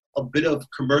see a bit of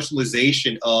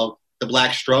commercialization of the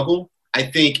Black struggle. I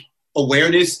think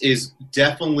awareness is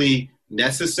definitely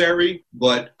necessary,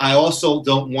 but I also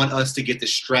don't want us to get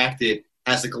distracted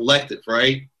as a collective,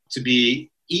 right? To be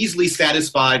easily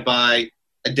satisfied by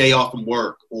a day off from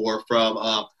work or from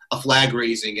a flag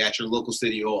raising at your local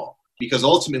city hall. Because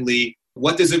ultimately,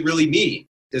 what does it really mean?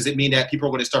 Does it mean that people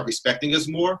are going to start respecting us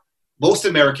more? Most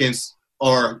Americans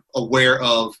are aware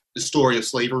of the story of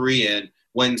slavery and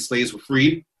when slaves were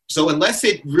freed. So unless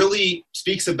it really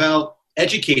speaks about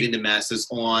educating the masses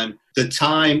on the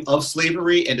time of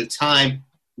slavery and the time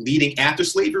leading after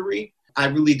slavery, I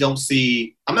really don't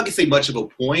see, I'm not going to say much of a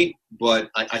point, but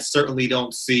I certainly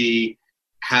don't see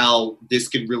how this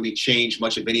can really change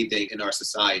much of anything in our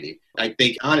society. I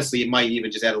think, honestly, it might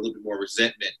even just add a little bit more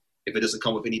resentment if it doesn't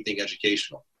come with anything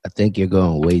educational. I think you're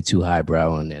going way too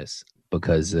highbrow on this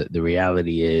because the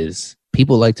reality is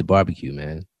people like to barbecue,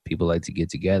 man. People like to get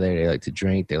together. They like to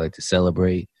drink. They like to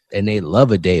celebrate. And they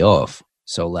love a day off.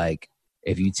 So, like,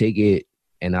 if you take it,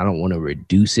 and I don't want to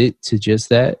reduce it to just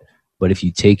that, but if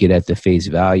you take it at the face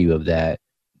value of that,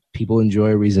 people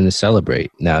enjoy a reason to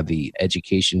celebrate. Now, the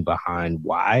education behind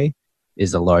why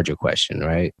is the larger question,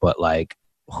 right? But, like,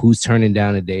 who's turning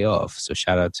down a day off? So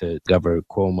shout out to Governor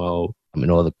Cuomo and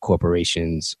all the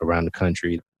corporations around the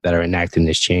country that are enacting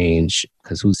this change,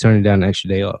 because who's turning down an extra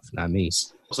day off? Not me.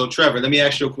 So, Trevor, let me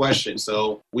ask you a question.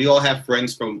 So we all have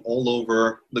friends from all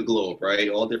over the globe, right?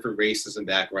 All different races and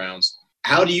backgrounds.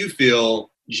 How do you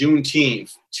feel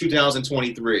Juneteenth,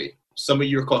 2023? Some of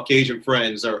your Caucasian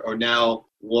friends are now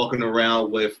walking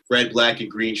around with red, black,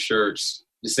 and green shirts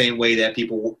the same way that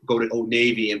people go to Old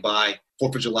Navy and buy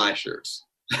 4th of July shirts.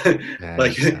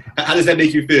 Like, how does that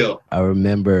make you feel? I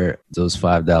remember those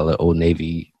 $5 Old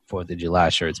Navy 4th of July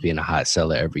shirts being a hot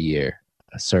seller every year,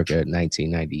 circa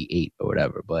 1998 or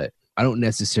whatever. But I don't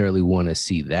necessarily want to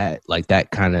see that. Like,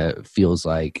 that kind of feels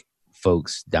like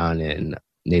folks down in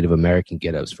Native American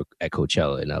get-ups at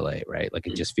Coachella in LA, right? Like,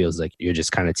 it just feels like you're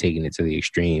just kind of taking it to the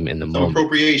extreme in the moment.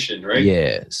 Appropriation, right?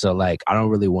 Yeah. So, like, I don't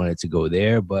really want it to go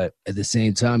there, but at the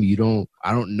same time,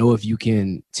 I don't know if you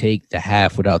can take the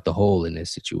half without the whole in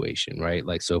this situation, right?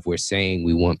 Like, so if we're saying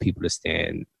we want people to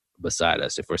stand beside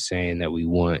us, if we're saying that we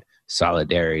want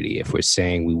solidarity, if we're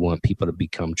saying we want people to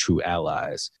become true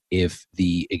allies, if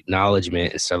the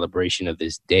acknowledgement and celebration of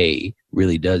this day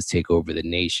really does take over the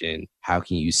nation, how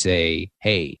can you say,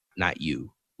 hey, not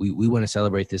you? We want to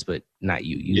celebrate this, but not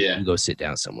you. You go sit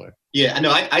down somewhere. Yeah,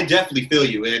 I definitely feel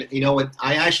you. And you know what?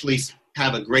 I actually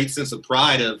have a great sense of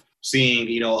pride of seeing,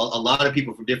 you know, a lot of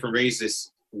people from different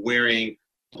races wearing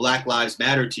Black Lives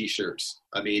Matter t-shirts.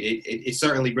 I mean, it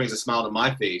certainly brings a smile to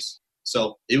my face.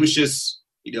 So it was just,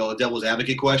 you know, a devil's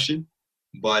advocate question,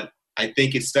 but I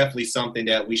think it's definitely something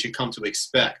that we should come to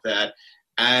expect, that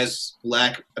as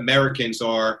Black Americans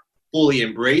are fully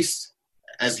embraced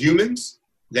as humans,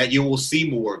 that you will see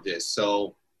more of this.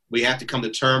 So we have to come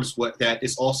to terms with that.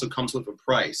 This also comes with a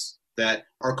price, that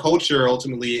our culture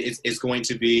ultimately is going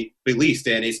to be released,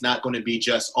 and it's not going to be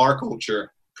just our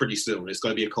culture pretty soon. It's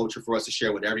going to be a culture for us to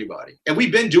share with everybody. And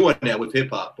we've been doing that with hip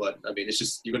hop, but I mean, it's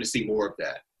just, you're going to see more of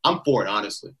that. I'm for it,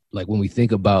 honestly. Like, when we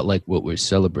think about like what we're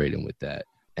celebrating with that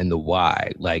and the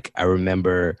why, like, I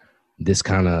remember this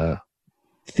kind of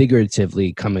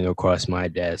figuratively coming across my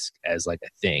desk as like a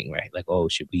thing, right? Like, oh,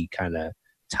 should we kind of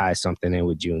tie something in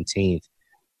with Juneteenth?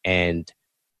 And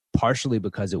partially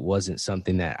because it wasn't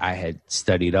something that I had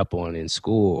studied up on in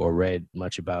school or read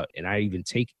much about, and I even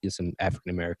take some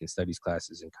African-American studies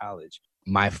classes in college.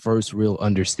 My first real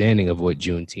understanding of what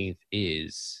Juneteenth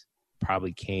is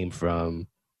probably came from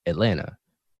Atlanta,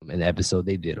 an episode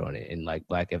they did on it, and like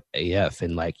Black AF,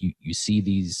 and like you see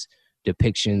these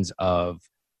depictions of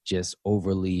just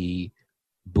overly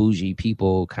bougie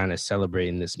people kind of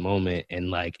celebrating this moment, and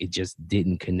like it just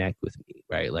didn't connect with me,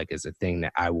 right? Like, it's a thing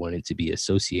that I wanted to be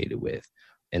associated with,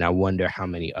 and I wonder how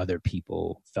many other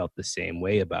people felt the same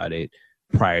way about it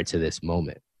prior to this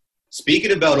moment.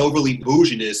 Speaking about overly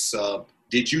bouginess,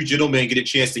 did you gentlemen get a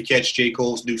chance to catch J.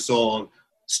 Cole's new song,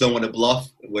 Snow on the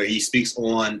Bluff, where he speaks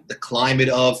on the climate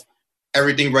of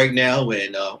everything right now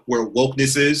and where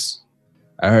wokeness is?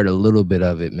 I heard a little bit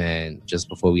of it, man, just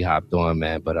before we hopped on,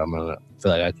 man, but I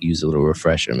feel like I could use a little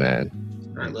refresher, man.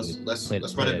 All right,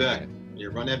 let's run it back. Yeah,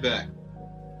 run that back.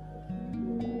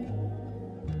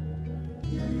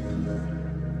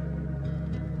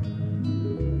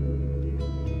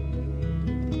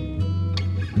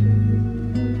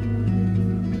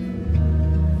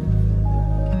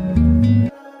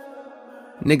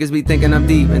 Niggas be thinking I'm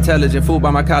deep, intelligent, fooled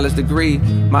by my college degree.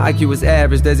 My IQ is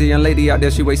average, there's a young lady out there,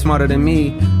 she way smarter than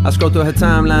me. I scroll through her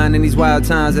timeline in these wild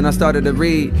times and I started to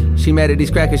read. She mad at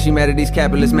these crackers, she mad at these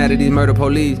capitalists, mad at these murder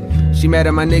police. She mad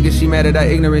at my niggas, she mad at our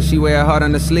ignorance, she wear her heart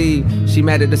on the sleeve. She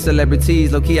mad at the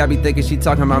celebrities, low-key I be thinking she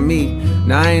talking about me.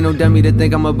 Now I ain't no dummy to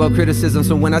think I'm above criticism,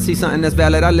 so when I see something that's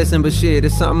valid I listen, but shit,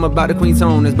 it's something about the queen's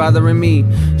tone that's bothering me.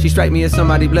 She strike me as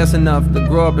somebody blessed enough to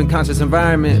grow up in conscious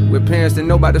environment with parents that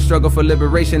know about the struggle for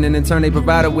liberation, and in turn they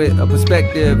provide her with a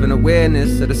perspective and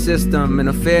awareness of the system and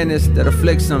a fairness that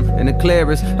afflicts them, and the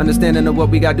clearest understanding of what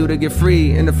we gotta do to get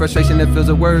free, and the frustration that fills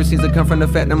the words seems to come from the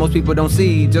fact that most people don't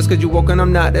see. Just cause you woke and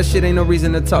I'm not, that shit ain't no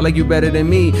reason to talk like you better than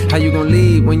me. How you gon'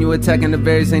 leave when you attacking the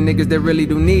very same niggas that really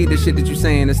do need the shit that you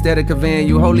saying? Instead of conveying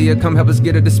you holier, come help us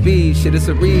get her to speed. Shit, it's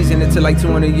a reason it took like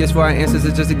 200 years for our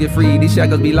ancestors just to get free. These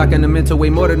shackles be locking the mental way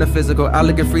more than the physical. I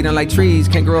look at freedom like trees,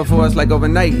 can't grow for us like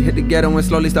overnight. Hit the ghetto and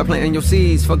slowly start planting your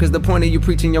seeds. Fuck is the point of you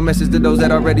preaching your message to those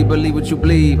that already believe what you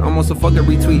believe? Almost a fucking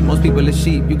retweet, most people is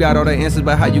sheep. You got all the answers,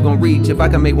 but how you gon' reach? If I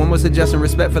can make one more suggestion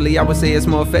respectfully, I would say it's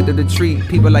more effective to treat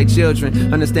people like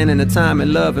children, understanding the time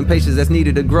and love and patience that's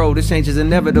needed to grow. This change is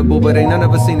inevitable, but ain't none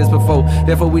of us seen this before.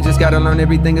 Therefore we just gotta learn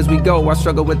everything as we go. I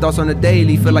struggle with thoughts on the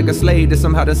daily, feel like a slave that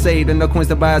somehow to save, and no coins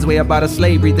to buy his way up out of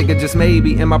slavery. Think it just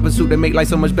maybe in my pursuit to make life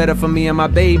so much better for me and my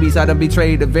babies. I done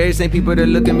betrayed the very same people that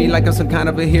look at me like I'm some kind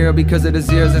of a hero because of the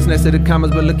zeros that's next to the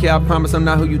commas. But look here, I promise I'm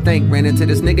not who you think. Ran into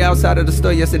this nigga outside of the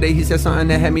store yesterday, he said something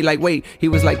that had me like, wait. He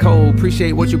was like, Cole,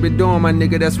 appreciate what you been doing, my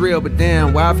nigga, that's real. But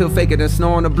damn, why I feel faker than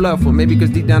snow on the bluff? Or maybe cause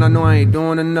deep down I know I ain't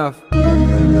doing enough.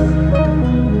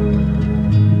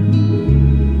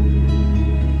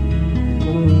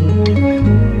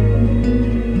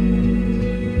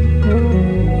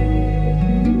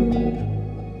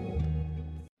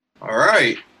 All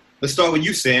right. Let's start with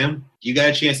you, Sam. You got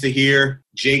a chance to hear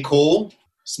J. Cole,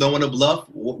 Snow on the Bluff.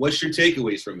 What's your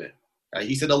takeaways from it?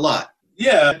 He said a lot.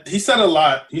 Yeah, he said a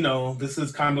lot. You know, this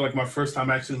is kind of like my first time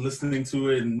actually listening to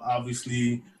it, and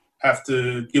obviously have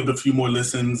to give it a few more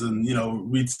listens and, you know,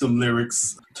 read some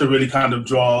lyrics to really kind of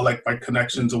draw like my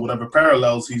connections or whatever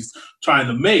parallels he's trying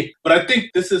to make. But I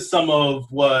think this is some of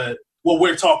what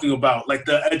we're talking about, like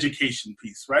the education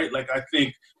piece, right? Like I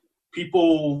think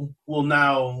people will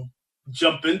now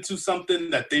jump into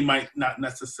something that they might not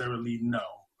necessarily know,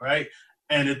 right?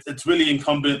 And it's really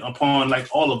incumbent upon like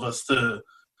all of us to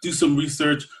do some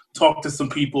research, talk to some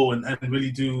people, and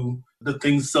really do the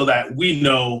things so that we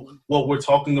know what we're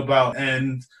talking about,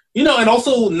 and you know, and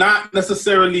also not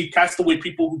necessarily cast away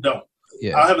people who don't.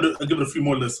 Yeah, I'll give it a few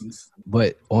more listens.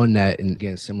 But on that, and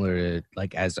again, similar to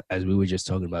like as we were just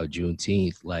talking about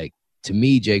Juneteenth, like to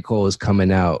me, J. Cole is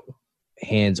coming out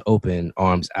hands open,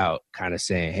 arms out, kind of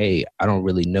saying, hey, I don't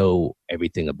really know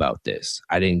everything about this.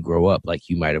 I didn't grow up like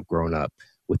you might have grown up,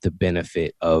 with the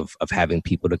benefit of having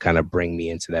people to kind of bring me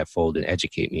into that fold and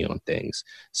educate me on things.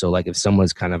 So like if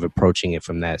someone's kind of approaching it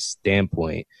from that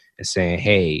standpoint and saying,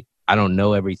 hey, I don't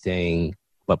know everything,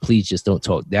 but please just don't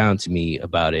talk down to me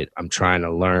about it. I'm trying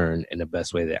to learn in the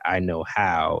best way that I know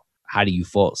how. How do you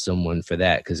fault someone for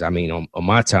that? Because I mean, on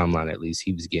my timeline, at least,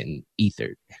 he was getting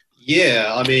ethered.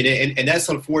 Yeah, I mean, and that's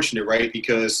unfortunate, right?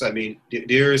 Because, I mean,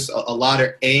 there's a lot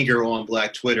of anger on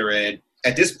Black Twitter. And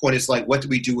at this point, it's like, what do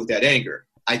we do with that anger?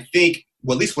 I think,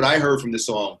 well, at least what I heard from the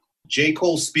song, J.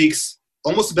 Cole speaks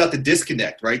almost about the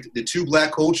disconnect, right? The two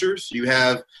Black cultures. You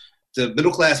have the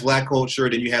middle-class Black culture,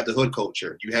 then you have the hood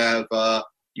culture. You have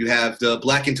the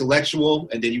Black intellectual,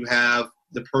 and then you have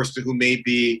the person who may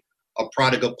be a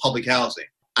product of public housing.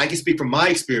 I can speak from my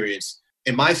experience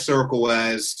in my circle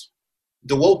as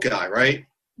the woke guy, right?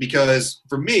 Because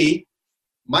for me,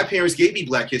 my parents gave me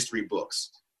Black history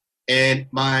books. And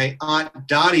my Aunt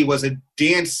Dottie was a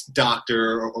dance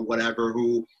doctor or whatever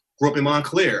who grew up in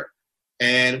Montclair.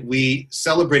 And we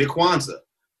celebrated Kwanzaa.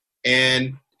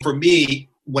 And for me,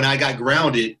 when I got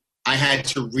grounded, I had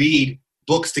to read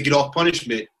books to get off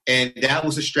punishment. And that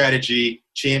was a strategy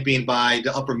championed by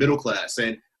the upper middle class.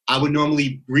 And I would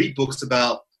normally read books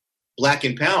about Black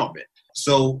empowerment.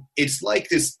 So it's like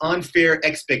this unfair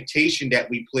expectation that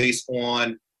we place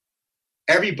on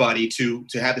everybody to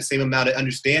have the same amount of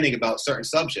understanding about certain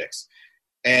subjects.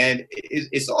 And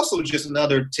it's also just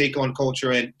another take on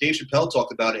culture. And Dave Chappelle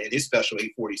talked about it in his special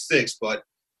 846. But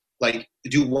like,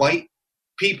 do white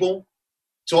people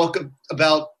talk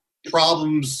about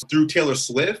problems through Taylor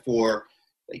Swift or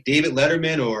like David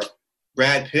Letterman or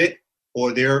Brad Pitt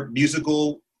or their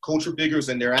musical culture figures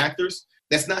and their actors?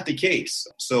 That's not the case.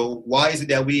 So why is it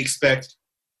that we expect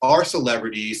our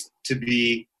celebrities to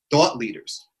be thought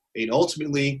leaders? And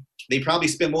ultimately, they probably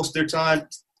spend most of their time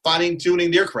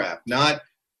fine-tuning their craft, not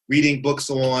reading books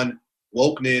on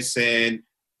wokeness and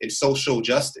in social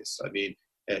justice. I mean,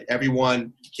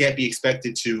 everyone can't be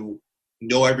expected to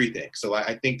know everything. So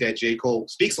I think that J. Cole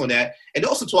speaks on that, and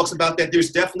also talks about that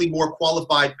there's definitely more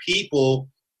qualified people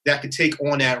that could take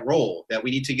on that role, that we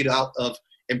need to get out of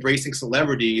embracing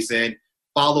celebrities and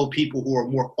follow people who are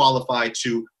more qualified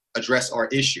to address our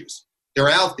issues. They're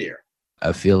out there.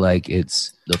 I feel like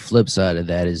it's the flip side of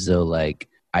that is though, like,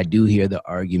 I do hear the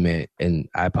argument, and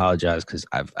I apologize because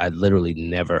I've literally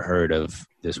never heard of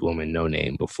this woman, No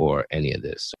Name, before any of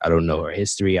this. I don't know her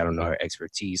history. I don't know her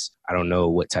expertise. I don't know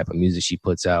what type of music she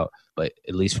puts out. But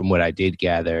at least from what I did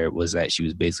gather was that she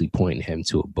was basically pointing him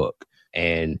to a book.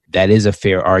 And that is a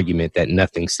fair argument that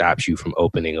nothing stops you from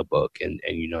opening a book. And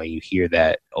you know, you hear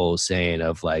that old saying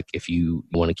of like, if you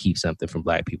want to keep something from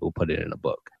Black people, put it in a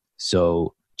book.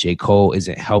 So J. Cole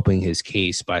isn't helping his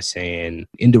case by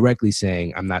indirectly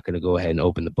saying, I'm not going to go ahead and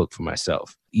open the book for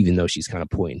myself, even though she's kind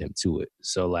of pointing him to it.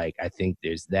 So like, I think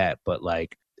there's that. But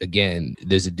like, again,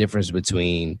 there's a difference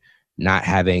between not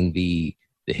having the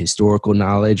historical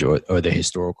knowledge or the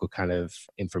historical kind of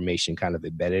information kind of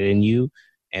embedded in you,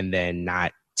 and then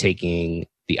not taking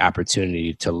the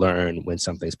opportunity to learn when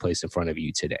something's placed in front of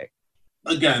you today.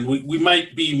 Again, we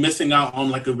might be missing out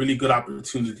on like a really good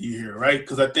opportunity here, right?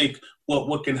 Because I think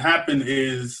what can happen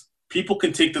is people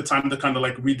can take the time to kind of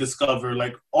like rediscover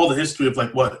like all the history of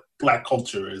like what Black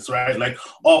culture is, right? Like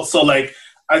also like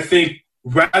I think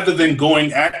rather than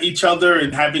going at each other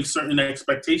and having certain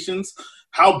expectations,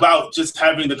 how about just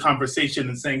having the conversation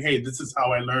and saying, hey, this is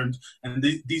how I learned, and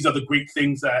these are the great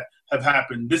things that have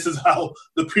happened. This is how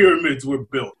the pyramids were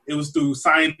built. It was through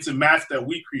science and math that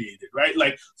we created, right?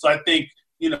 Like, so I think,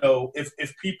 you know,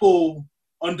 if people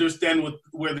understand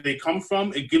where they come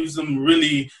from, it gives them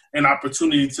really an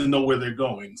opportunity to know where they're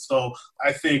going. So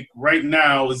I think right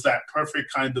now is that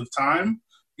perfect kind of time.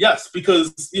 Yes,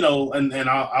 because, you know, and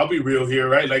I'll be real here,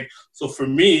 right? Like, so for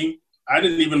me, I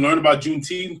didn't even learn about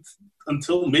Juneteenth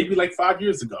until maybe like 5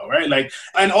 years ago, right? Like,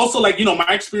 and also like, you know, my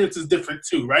experience is different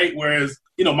too, right? Whereas,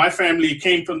 you know, my family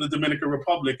came from the Dominican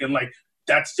Republic, and like,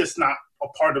 that's just not a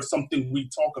part of something we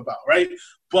talk about, right?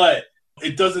 But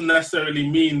it doesn't necessarily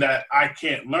mean that I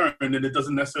can't learn, and it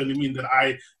doesn't necessarily mean that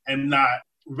I am not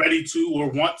ready to or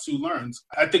want to learn.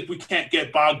 I think we can't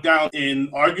get bogged down in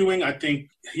arguing. I think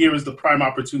here is the prime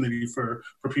opportunity for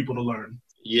people to learn.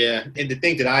 Yeah, and the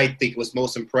thing that I think was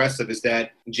most impressive is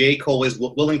that J. Cole is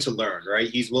willing to learn, right?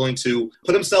 He's willing to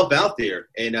put himself out there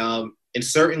and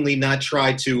certainly not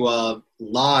try to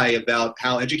lie about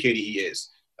how educated he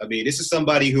is. I mean, this is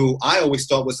somebody who I always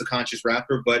thought was a conscious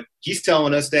rapper, but he's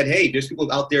telling us that, hey, there's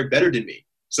people out there better than me.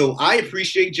 So I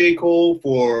appreciate J. Cole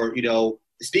for, you know,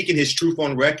 speaking his truth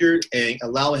on record and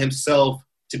allowing himself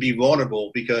to be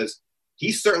vulnerable, because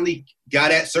he certainly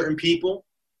got at certain people,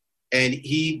 and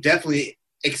he definitely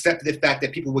accepted the fact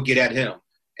that people would get at him.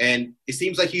 And it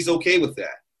seems like he's okay with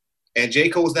that. And J.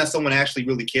 Cole is not someone I actually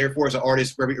really cared for as an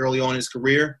artist very early on in his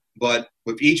career. But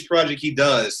with each project he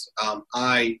does,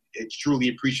 I truly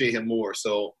appreciate him more.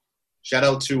 So shout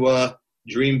out to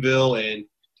Dreamville and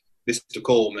Mr.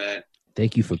 Cole, man.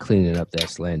 Thank you for cleaning up that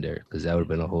slander, because that would have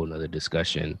been a whole nother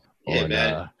discussion. Yeah,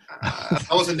 man. I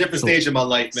was in a different stage of my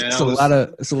life, man.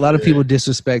 It's a lot of people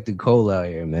disrespecting Cole out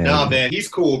here, man. Nah, man, he's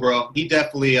cool, bro. He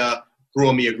definitely grew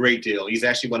on me a great deal. He's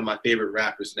actually one of my favorite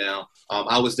rappers now.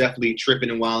 I was definitely tripping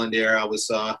and wilding there. I was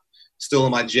still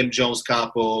in my Jim Jones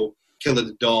Capo, Killer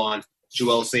the Dawn,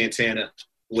 Joel Santana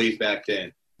way back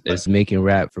then. It's making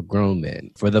rap for grown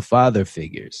men, for the father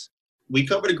figures. We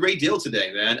covered a great deal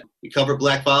today, man. We covered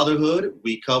Black fatherhood,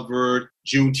 we covered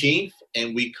Juneteenth,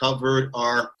 and we covered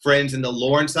our friends in the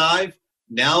Lawrence Hive.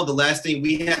 Now the last thing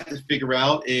we have to figure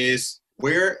out is,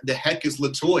 where the heck is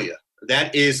LaToya?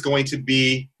 That is going to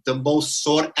be the most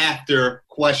sought after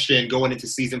question going into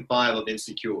season 5 of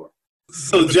Insecure.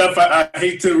 So Jeff, I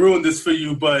hate to ruin this for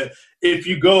you, but if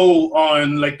you go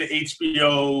on like the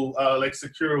HBO like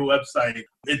Secure website,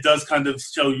 it does kind of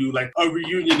show you like a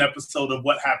reunion episode of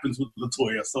what happens with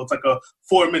LaToya. So it's like a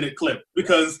 4-minute clip,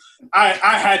 because I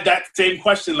had that same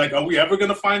question, like, are we ever going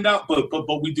to find out?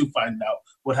 But we do find out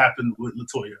what happened with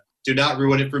LaToya. Do not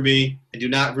ruin it for me, and do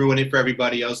not ruin it for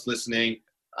everybody else listening.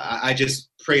 I just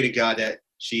pray to God that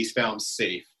she's found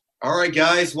safe. All right,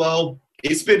 guys. Well,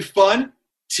 it's been fun.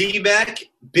 T-Mac,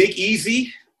 Big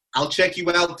Easy, I'll check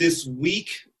you out this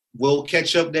week. We'll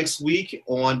catch up next week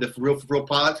on the For Real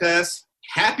podcast.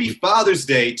 Happy Father's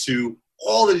Day to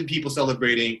all of the people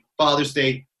celebrating Father's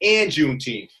Day and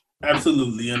Juneteenth.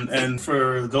 Absolutely. And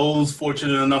for those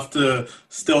fortunate enough to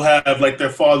still have like their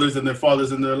fathers in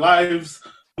their lives,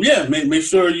 yeah, make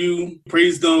sure you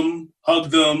praise them,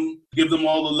 hug them, give them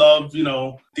all the love. You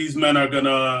know, these men are going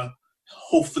to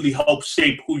hopefully help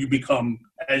shape who you become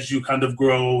as you kind of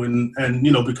grow and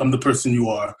become the person you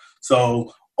are.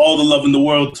 So all the love in the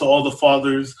world to all the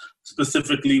fathers,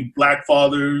 specifically Black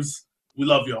fathers. We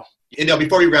love y'all.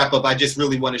 Before we wrap up, I just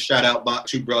really want to shout out my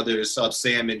two brothers,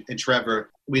 Sam and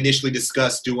Trevor. We initially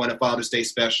discussed doing a Father's Day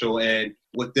special, and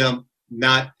with them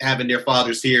not having their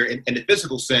fathers here in the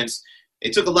physical sense,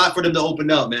 it took a lot for them to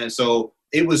open up, man. So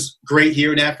it was great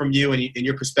hearing that from you and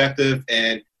your perspective,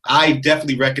 and I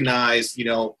definitely recognize,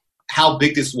 how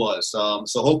big this was.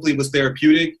 So hopefully it was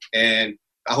therapeutic, and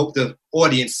I hope the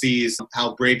audience sees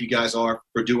how brave you guys are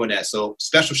for doing that. So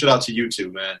special shout out to you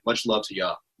two, man. Much love to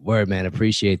y'all. Word, man.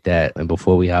 Appreciate that. And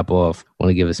before we hop off, I want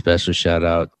to give a special shout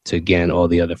out to, again, all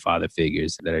the other father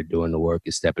figures that are doing the work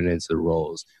and stepping into the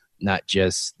roles. Not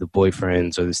just the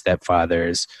boyfriends or the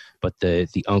stepfathers, but the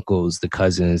uncles, the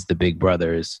cousins, the big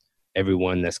brothers,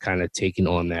 everyone that's kind of taking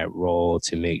on that role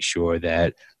to make sure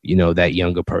that, that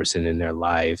younger person in their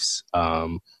lives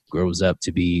grows up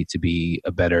to be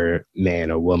a better man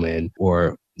or woman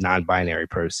or non-binary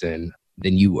person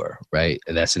than you were, right?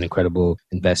 And that's an incredible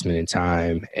investment in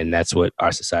time. And that's what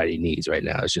our society needs right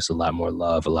now. It's just a lot more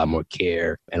love, a lot more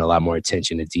care, and a lot more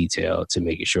attention to detail to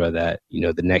making sure that,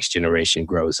 the next generation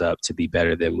grows up to be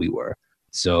better than we were.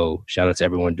 So shout out to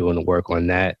everyone doing the work on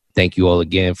that. Thank you all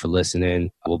again for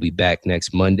listening. We'll be back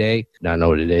next Monday. Now I know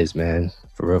what it is, man.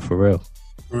 For real, for real.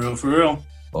 For real, for real.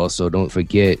 Also, don't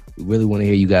forget, we really want to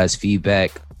hear you guys'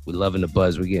 feedback. We're loving the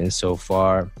buzz we're getting so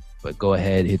far. But go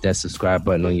ahead, hit that subscribe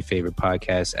button on your favorite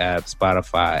podcast app,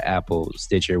 Spotify, Apple,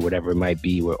 Stitcher, whatever it might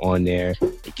be. We're on there.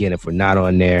 Again, if we're not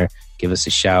on there, give us a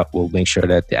shout. We'll make sure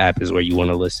that the app is where you want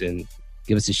to listen.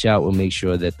 Give us a shout. We'll make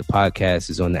sure that the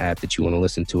podcast is on the app that you want to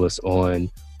listen to us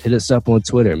on. Hit us up on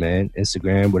Twitter, man,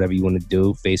 Instagram, whatever you want to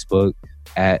do, Facebook,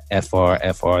 at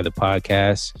FRFR, the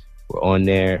podcast. We're on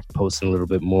there, posting a little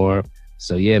bit more.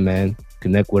 So, yeah, man,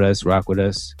 connect with us, rock with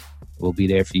us. We'll be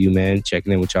there for you, man.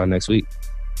 Checking in with y'all next week.